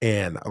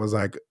 and I was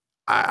like,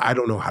 I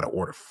don't know how to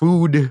order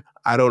food.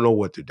 I don't know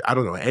what to do. I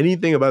don't know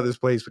anything about this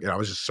place. I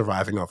was just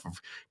surviving off of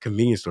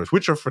convenience stores,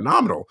 which are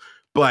phenomenal,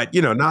 but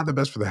not the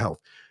best for the health.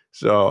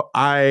 So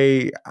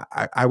I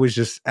was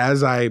just,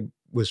 as I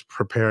was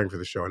preparing for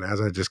the show and as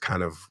I just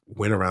kind of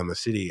went around the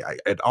city,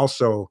 it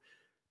also,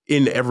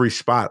 in every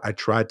spot, I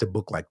tried to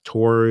book like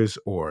tours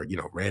or,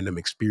 random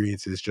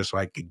experiences just so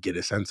I could get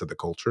a sense of the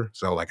culture.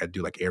 So like I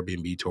do like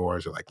Airbnb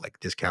tours or like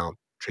discount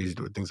trades,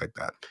 things like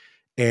that.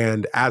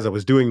 And as I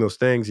was doing those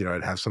things,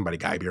 I'd have somebody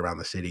guide me around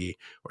the city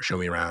or show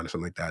me around or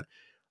something like that.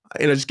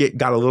 And I just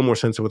got a little more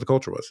sense of what the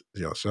culture was.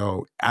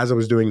 So as I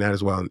was doing that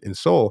as well in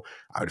Seoul,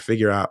 I would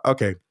figure out,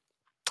 okay,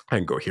 I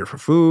can go here for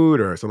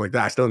food or something like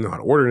that. I still don't know how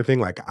to order anything.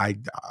 Like I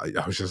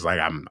was just like,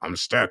 I'm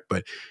stuck,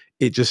 but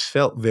it just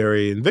felt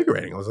very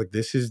invigorating. I was like,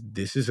 this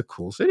is a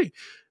cool city,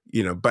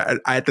 But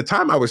at the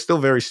time, I was still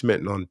very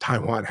smitten on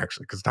Taiwan,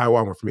 actually, because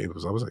Taiwan for me I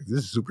was like,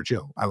 this is super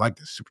chill. I like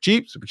this, super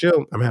cheap, super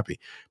chill. I'm happy.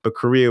 But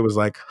Korea was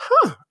like,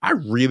 I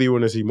really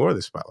want to see more of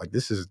this spot. Like,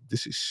 this is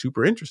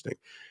super interesting.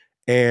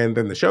 And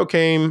then the show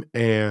came,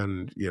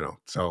 and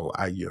so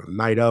I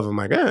night of, I'm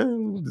like,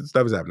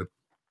 stuff is happening.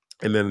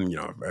 And then,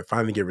 I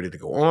finally get ready to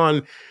go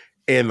on,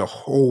 and the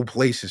whole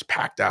place is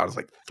packed out. It's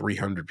like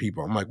 300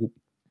 people. I'm like,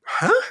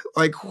 huh?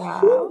 Like,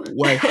 Wow.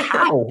 like,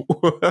 how?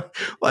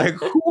 Like,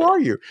 who are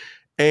you?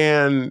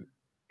 And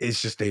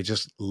it's just, they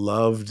just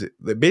loved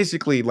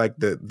basically like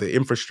the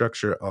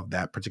infrastructure of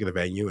that particular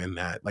venue, and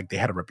that like they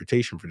had a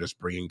reputation for just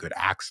bringing good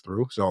acts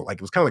through. So like,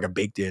 it was kind of like a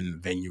baked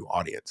in venue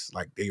audience.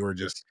 Like, they were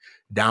just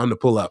down to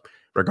pull up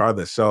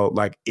regardless. So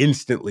like,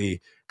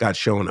 instantly got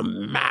shown a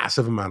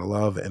massive amount of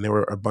love, and there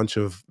were a bunch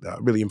of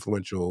really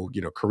influential,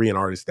 Korean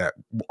artists that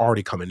were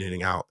already coming in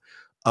and out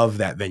of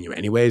that venue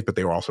anyways, but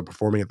they were also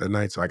performing at the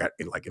night. So I got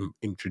like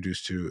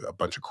introduced to a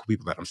bunch of cool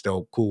people that I'm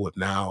still cool with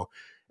now,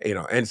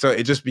 and so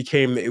it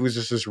was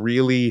just this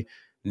really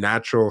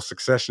natural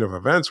succession of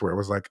events where it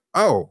was like,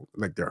 oh,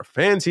 like there are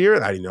fans here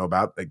that I didn't know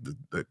about. Like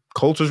the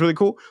culture's really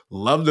cool.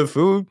 Love the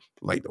food.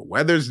 Like the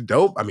weather's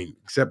dope. I mean,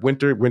 except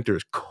winter. Winter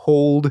is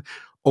cold.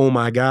 Oh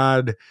my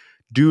God.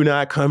 Do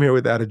not come here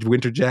without a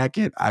winter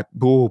jacket.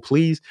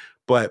 Please.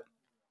 But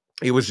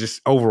it was just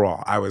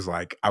overall, I was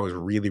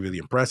really, really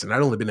impressed. And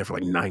I'd only been there for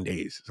like 9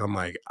 days. So I'm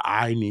like,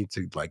 I need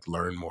to like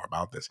learn more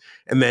about this.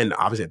 And then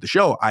obviously at the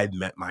show, I'd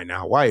met my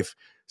now wife.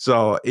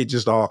 So it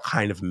just all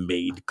kind of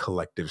made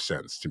collective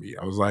sense to me.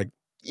 I was like,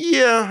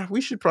 yeah,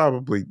 we should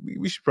probably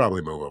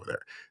move over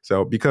there.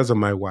 So because of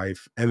my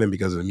wife, and then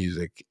because of the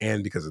music,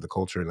 and because of the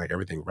culture and like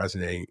everything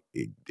resonating,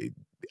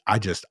 I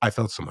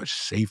felt so much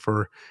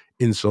safer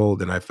in Seoul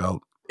than I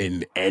felt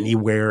in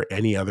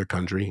any other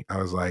country. I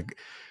was like,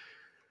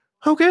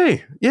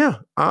 okay, yeah,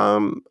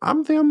 I'm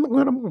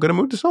gonna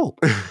move to Seoul.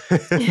 So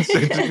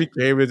it just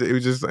became,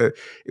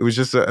 it was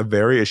just a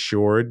very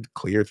assured,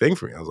 clear thing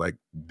for me. I was like,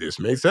 this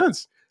makes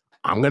sense.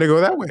 I'm gonna go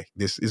that way.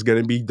 This is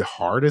gonna be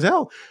hard as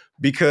hell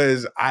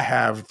because I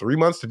have 3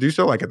 months to do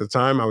so. Like at the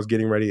time, I was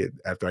getting ready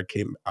after I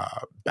came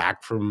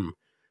back from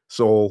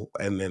Seoul,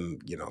 and then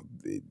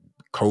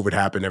COVID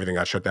happened, everything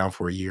got shut down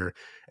for a year,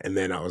 and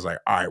then I was like,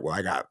 all right, well,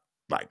 I got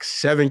like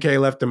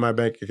 7K left in my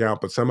bank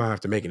account, but somehow I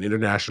have to make an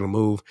international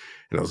move.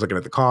 And I was looking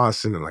at the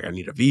costs, and then like I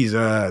need a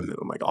visa and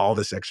like all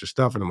this extra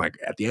stuff. And I'm like,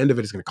 at the end of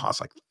it, it's going to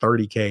cost like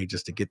 30K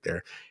just to get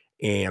there.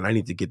 And I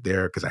need to get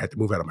there because I had to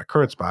move out of my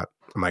current spot.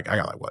 I'm like, I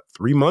got like what,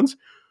 3 months?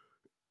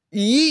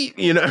 Yeet,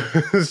 you know?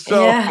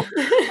 So Yeah.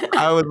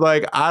 I was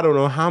like, I don't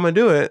know how I'm gonna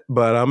do it,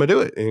 but I'm gonna do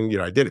it. And you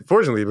know, I did it.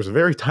 Fortunately, there was a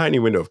very tiny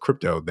window of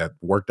crypto that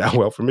worked out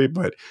well for me,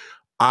 but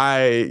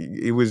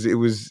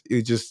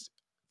it just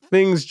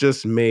things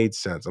just made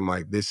sense. I'm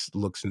like, this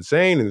looks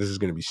insane and this is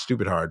gonna be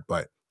stupid hard,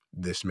 but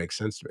this makes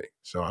sense to me.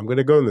 So I'm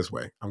gonna go in this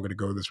way. I'm gonna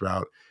go this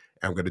route.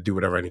 And I'm gonna do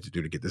whatever I need to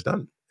do to get this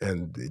done.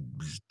 And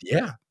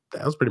yeah,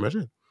 that was pretty much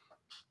it.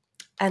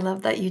 I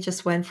love that you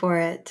just went for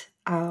it.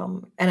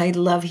 And I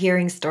love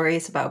hearing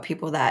stories about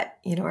people that,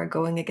 are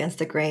going against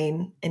the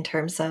grain in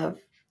terms of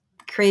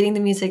creating the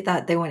music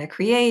that they want to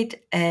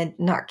create and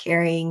not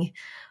caring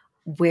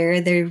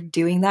where they're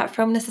doing that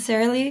from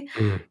necessarily,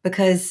 Mm.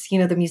 because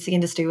the music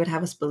industry would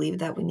have us believe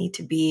that we need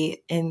to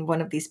be in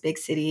one of these big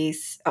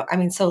cities. I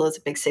mean, Solo is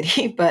a big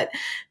city, but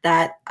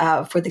that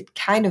for the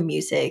kind of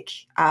music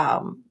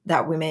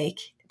that we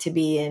make, to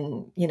be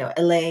in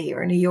LA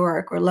or New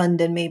York or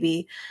London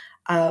maybe,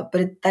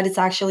 that it's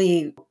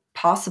actually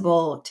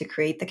possible to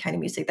create the kind of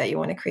music that you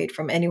want to create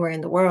from anywhere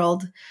in the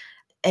world.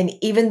 And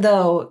even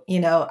though,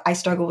 I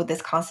struggle with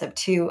this concept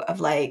too of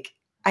like,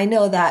 I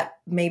know that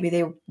maybe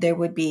there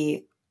would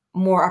be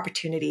more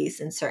opportunities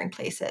in certain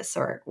places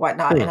or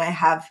whatnot. Mm. And I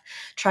have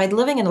tried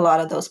living in a lot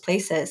of those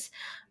places.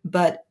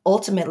 But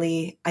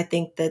ultimately, I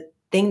think the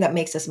thing that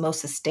makes us most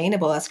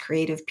sustainable as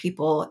creative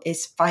people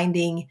is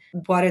finding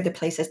what are the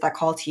places that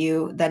call to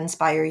you, that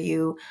inspire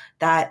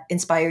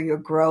your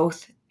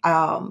growth,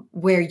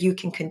 where you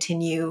can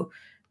continue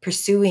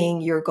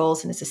pursuing your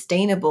goals in a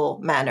sustainable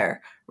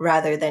manner,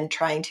 rather than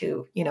trying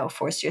to,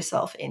 force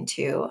yourself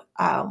into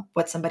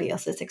what somebody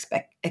else's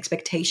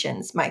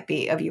expectations might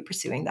be of you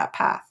pursuing that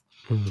path.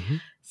 Mm-hmm.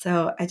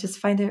 So I just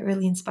find it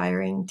really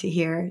inspiring to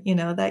hear,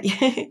 that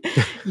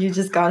you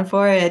just gone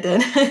for it.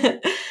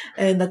 And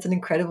and that's an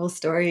incredible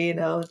story,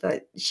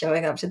 that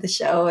showing up to the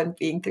show and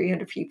being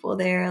 300 people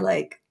there,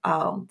 like,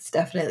 it's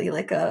definitely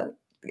like a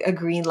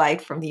green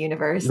light from the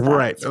universe.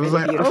 Right. I That's was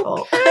really like,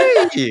 beautiful.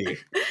 okay.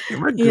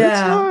 Am I good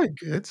Yeah. side?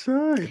 Good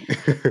side.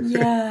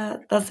 Yeah,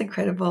 that's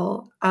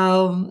incredible.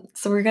 So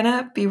we're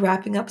gonna be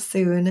wrapping up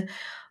soon,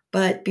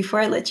 but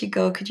before I let you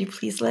go, could you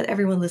please let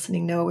everyone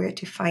listening know where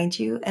to find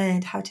you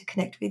and how to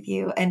connect with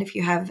you, and if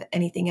you have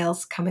anything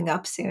else coming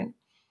up soon?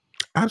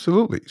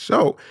 Absolutely.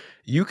 So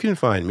you can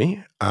find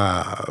me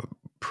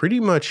pretty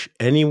much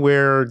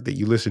anywhere that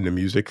you listen to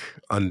music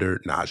under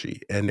Naji,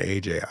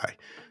 Naji.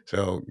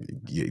 So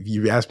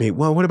you asked me,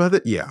 well, what about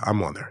that? Yeah,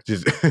 I'm on there.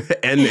 Just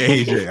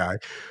Naji.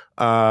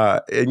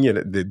 And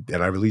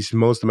and I release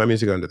most of my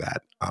music under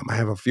that. I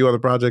have a few other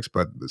projects,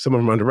 but some of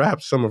them are under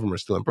wraps, some of them are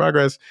still in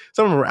progress,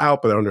 some of them are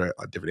out, but they're under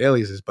different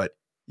aliases. But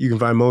you can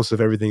find most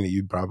of everything that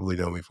you'd probably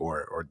know me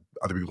for, or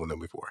other people know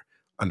me for,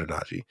 under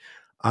Naji.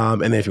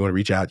 And then if you want to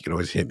reach out, you can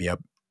always hit me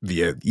up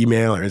via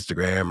email or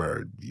Instagram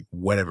or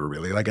whatever,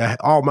 really. Like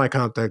all my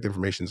contact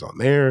information is on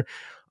there.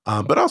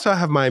 But also I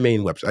have my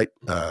main website,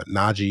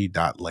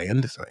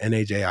 naji.land, so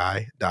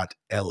naji.land.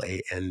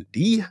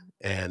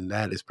 And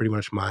that is pretty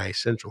much my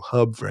central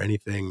hub for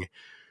anything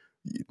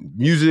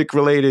music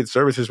related,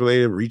 services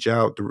related, reach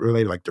out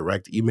related, like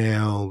direct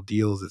email,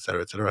 deals, et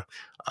cetera, et cetera.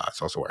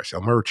 It's also where I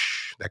sell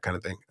merch, that kind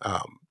of thing.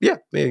 Yeah,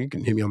 you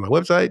can hit me on my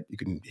website. You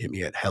can hit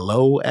me at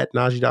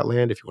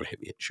hello@naji.land if you want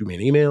to shoot me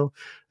an email.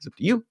 It's up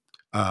to you.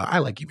 I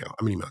like email.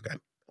 I'm an email guy.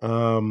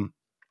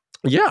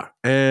 Yeah,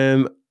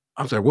 and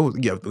I'm sorry. Well,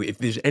 yeah. If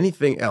there's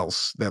anything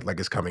else that like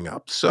is coming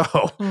up, so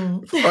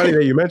funny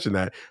that you mentioned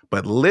that.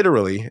 But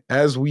literally,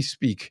 as we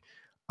speak,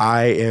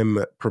 I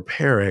am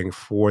preparing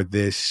for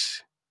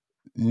this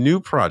new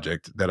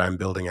project that I'm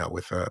building out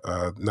with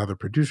another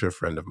producer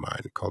friend of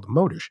mine called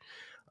Modish.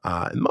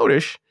 And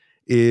Modish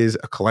is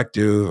a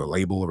collective, a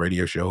label, a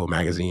radio show, a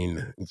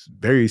magazine. It's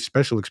very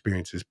special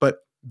experiences. But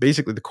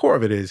basically, the core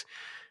of it is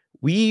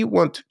we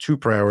want to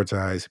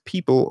prioritize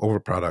people over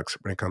products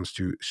when it comes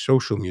to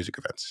social music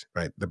events,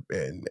 right?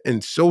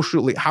 And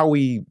socially, how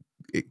we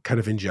kind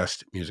of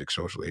ingest music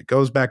socially. It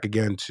goes back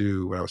again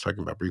to what I was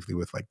talking about briefly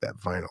with like that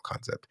vinyl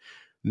concept.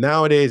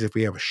 Nowadays, if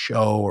we have a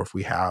show or if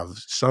we have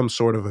some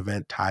sort of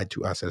event tied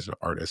to us as an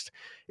artist,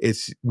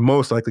 it's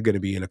most likely going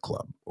to be in a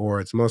club, or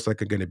it's most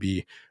likely going to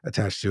be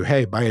attached to,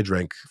 hey, buy a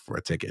drink for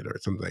a ticket or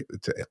something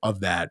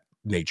of that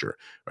nature,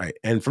 right?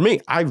 And for me,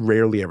 I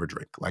rarely ever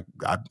drink. Like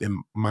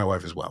and my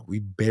wife as well.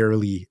 We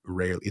rarely.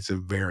 It's a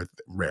very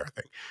rare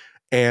thing.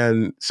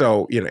 And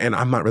so, and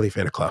I'm not really a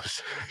fan of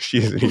clubs. She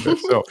isn't either.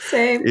 So,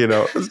 Same.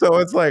 So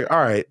it's like, all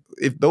right,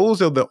 if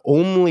those are the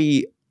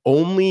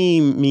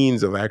only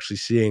means of actually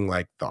seeing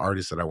like the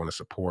artists that I want to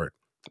support,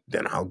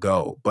 then I'll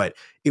go. But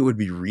it would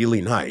be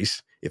really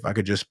nice if I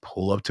could just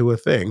pull up to a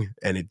thing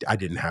and I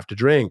didn't have to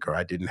drink, or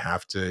I didn't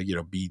have to,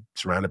 be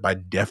surrounded by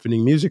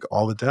deafening music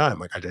all the time.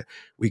 Like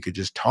we could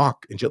just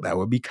talk and chill. That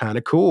would be kind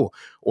of cool.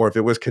 Or if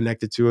it was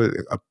connected to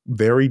a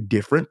very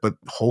different but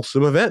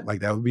wholesome event,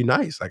 like that would be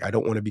nice. Like I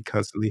don't want to be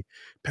constantly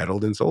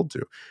peddled and sold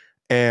to.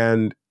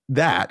 And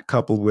that,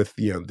 coupled with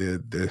the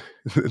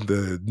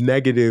the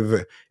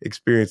negative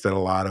experience that a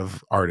lot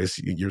of artists,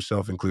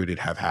 yourself included,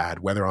 have had,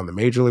 whether on the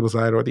major label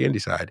side or the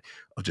indie side,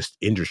 of just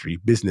industry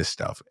business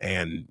stuff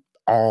and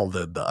all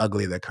the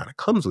ugly that kind of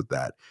comes with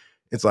that,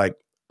 it's like,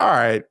 all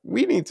right,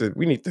 we need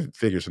to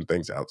figure some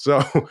things out.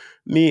 So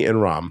me and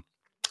Ram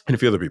and a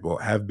few other people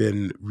have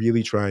been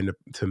really trying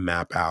to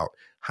map out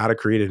how to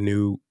create a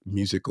new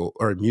musical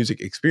or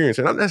music experience,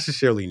 and not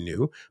necessarily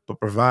new,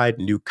 but provide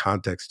new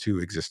context to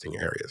existing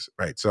areas,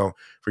 right? So,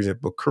 for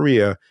example,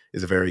 Korea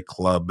is a very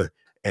club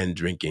and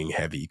drinking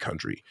heavy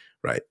country,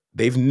 right?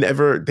 They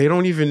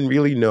don't even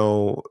really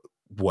know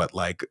what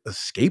like a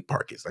skate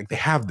park is. Like they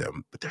have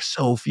them, but they're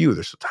so few,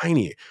 they're so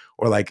tiny.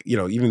 Or like,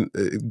 even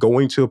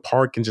going to a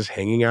park and just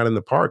hanging out in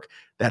the park,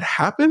 that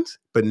happens,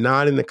 but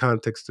not in the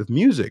context of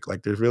music.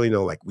 Like there's really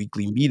no like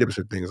weekly meetups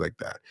or things like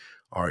that.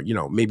 Or,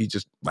 maybe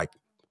just like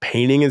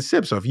painting and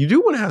sip. So if you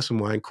do want to have some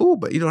wine, cool,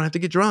 but you don't have to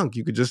get drunk.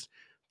 You could just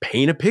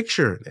paint a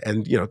picture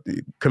and,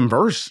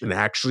 converse and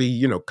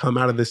actually, come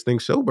out of this thing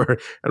sober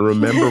and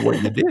remember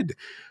what you did.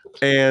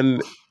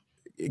 And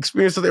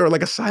experience that they were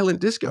like a silent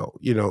disco,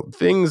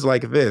 things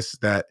like this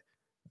that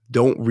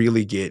don't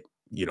really get,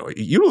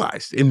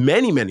 utilized in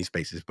many, many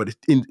spaces, but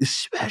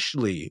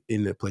especially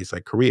in a place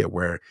like Korea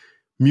where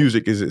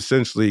music is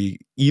essentially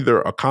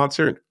either a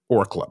concert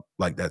or a club.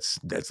 Like that's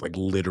like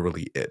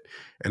literally it.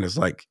 And it's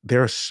like,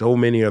 there are so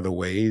many other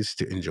ways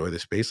to enjoy the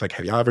space. Like,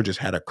 have y'all ever just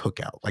had a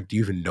cookout? Like, do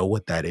you even know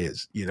what that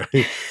is?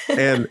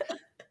 And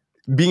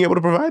being able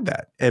to provide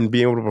that and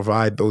being able to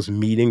provide those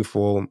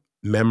meaningful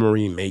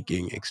memory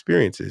making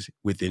experiences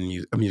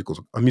within a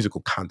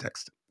musical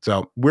context.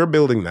 So we're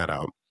building that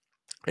out.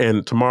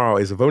 And tomorrow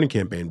is a voting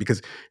campaign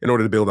because in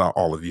order to build out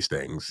all of these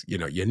things,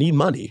 you need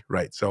money,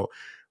 right? So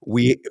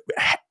we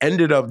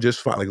ended up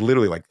just like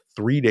literally like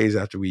 3 days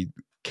after we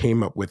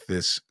came up with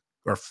this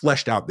or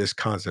fleshed out this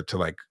concept to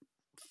like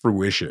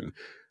fruition,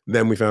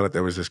 then we found out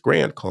there was this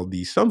grant called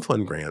the Some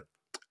Fun Grant,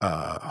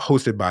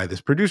 hosted by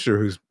this producer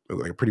who's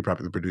like a pretty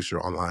popular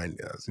producer online.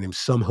 His name's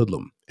Some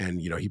Hoodlum,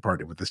 and he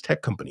partnered with this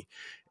tech company,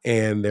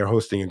 and they're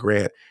hosting a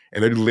grant.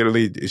 And they're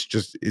literally,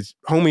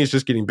 homie is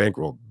just getting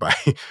bankrolled by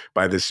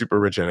by this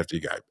super rich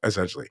NFT guy,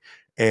 essentially.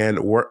 And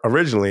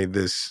originally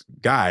this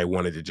guy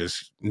wanted to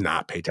just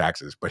not pay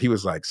taxes, but he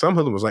was like, Some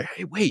Hoodlum was like,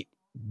 hey, wait,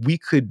 we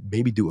could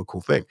maybe do a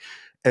cool thing.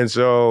 And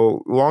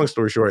so, long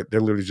story short, they're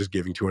literally just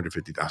giving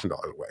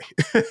 $250,000 away.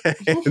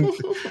 And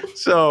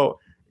so,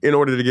 in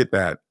order to get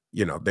that,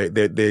 you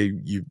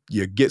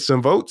get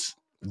some votes,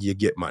 you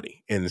get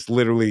money, and it's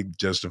literally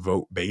just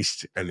vote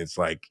based. And it's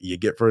like, you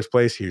get first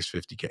place, here's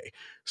 $50K.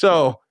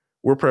 So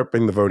we're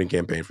prepping the voting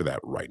campaign for that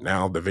right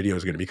now. The video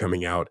is going to be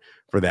coming out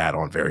for that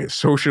on various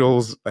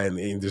socials, and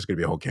there's going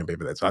to be a whole campaign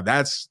for that. So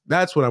that's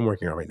what I'm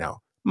working on right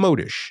now.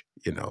 Modish,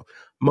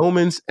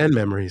 moments and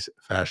memories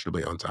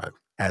fashionably on time,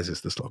 as is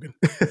the slogan.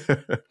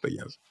 But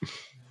yes.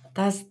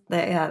 That's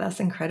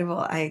incredible.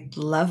 I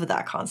love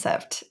that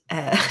concept.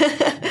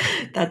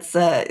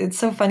 It's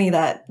so funny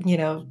that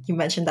you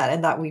mentioned that,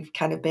 and that we've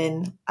kind of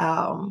been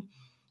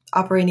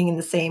operating in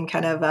the same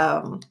kind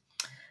of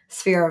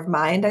sphere of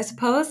mind, I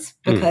suppose,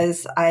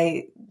 because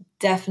I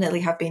definitely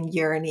have been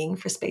yearning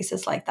for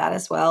spaces like that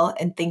as well,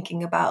 and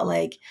thinking about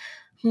like,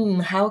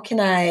 how can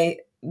I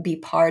be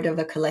part of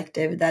a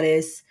collective that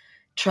is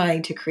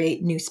trying to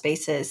create new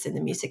spaces in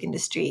the music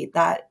industry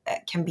that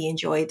can be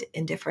enjoyed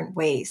in different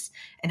ways,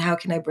 and how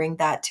can I bring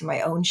that to my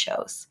own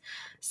shows?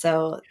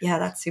 So yeah,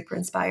 that's super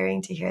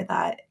inspiring to hear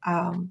that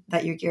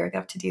that you're gearing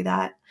up to do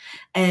that.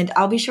 And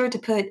I'll be sure to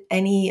put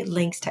any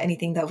links to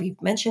anything that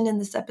we've mentioned in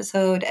this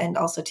episode, and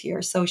also to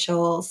your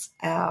socials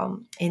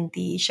in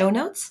the show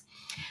notes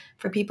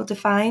for people to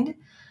find.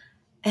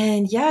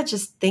 And yeah,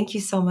 just thank you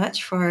so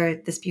much for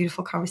this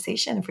beautiful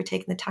conversation and for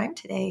taking the time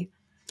today.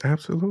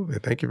 Absolutely.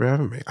 Thank you for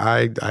having me.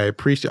 I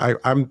appreciate.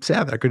 I'm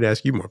sad that I couldn't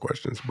ask you more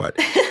questions, but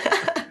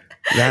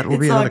that will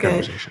be another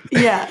conversation.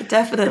 Yeah,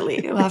 definitely.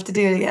 We'll have to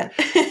do it again.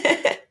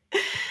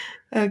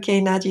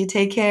 Okay, Naji,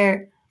 take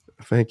care.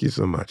 Thank you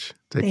so much.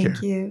 Take care.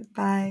 Thank you.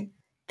 Bye.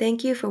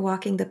 Thank you for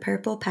walking the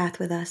purple path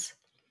with us.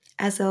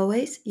 As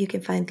always, you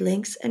can find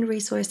links and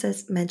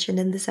resources mentioned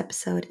in this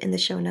episode in the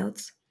show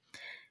notes.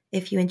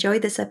 If you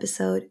enjoyed this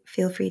episode,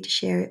 feel free to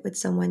share it with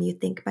someone you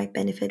think might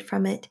benefit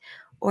from it,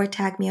 or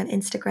tag me on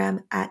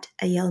Instagram at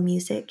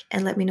 @AyelMusic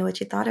and let me know what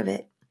you thought of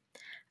it.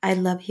 I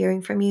love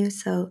hearing from you,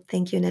 so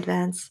thank you in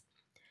advance.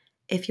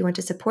 If you want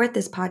to support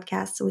this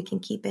podcast so we can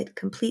keep it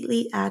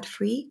completely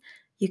ad-free,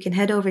 you can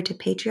head over to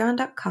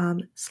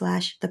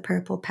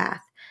patreon.com/thepurplepath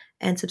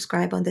and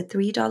subscribe on the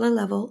 $3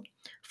 level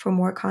for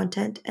more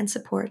content and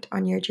support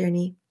on your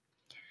journey.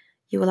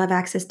 You will have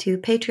access to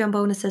Patreon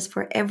bonuses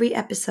for every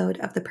episode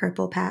of The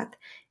Purple Path,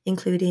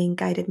 including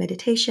guided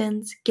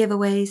meditations,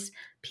 giveaways,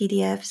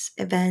 PDFs,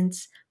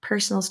 events,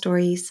 personal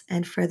stories,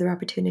 and further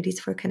opportunities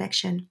for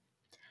connection.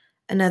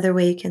 Another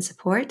way you can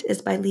support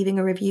is by leaving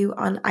a review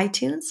on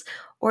iTunes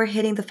or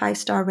hitting the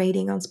 5-star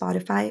rating on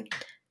Spotify.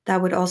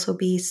 That would also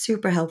be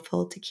super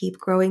helpful to keep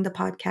growing the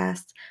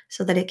podcast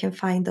so that it can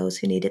find those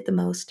who need it the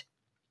most.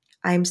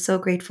 I am so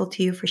grateful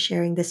to you for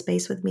sharing this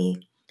space with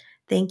me.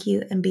 Thank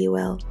you and be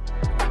well.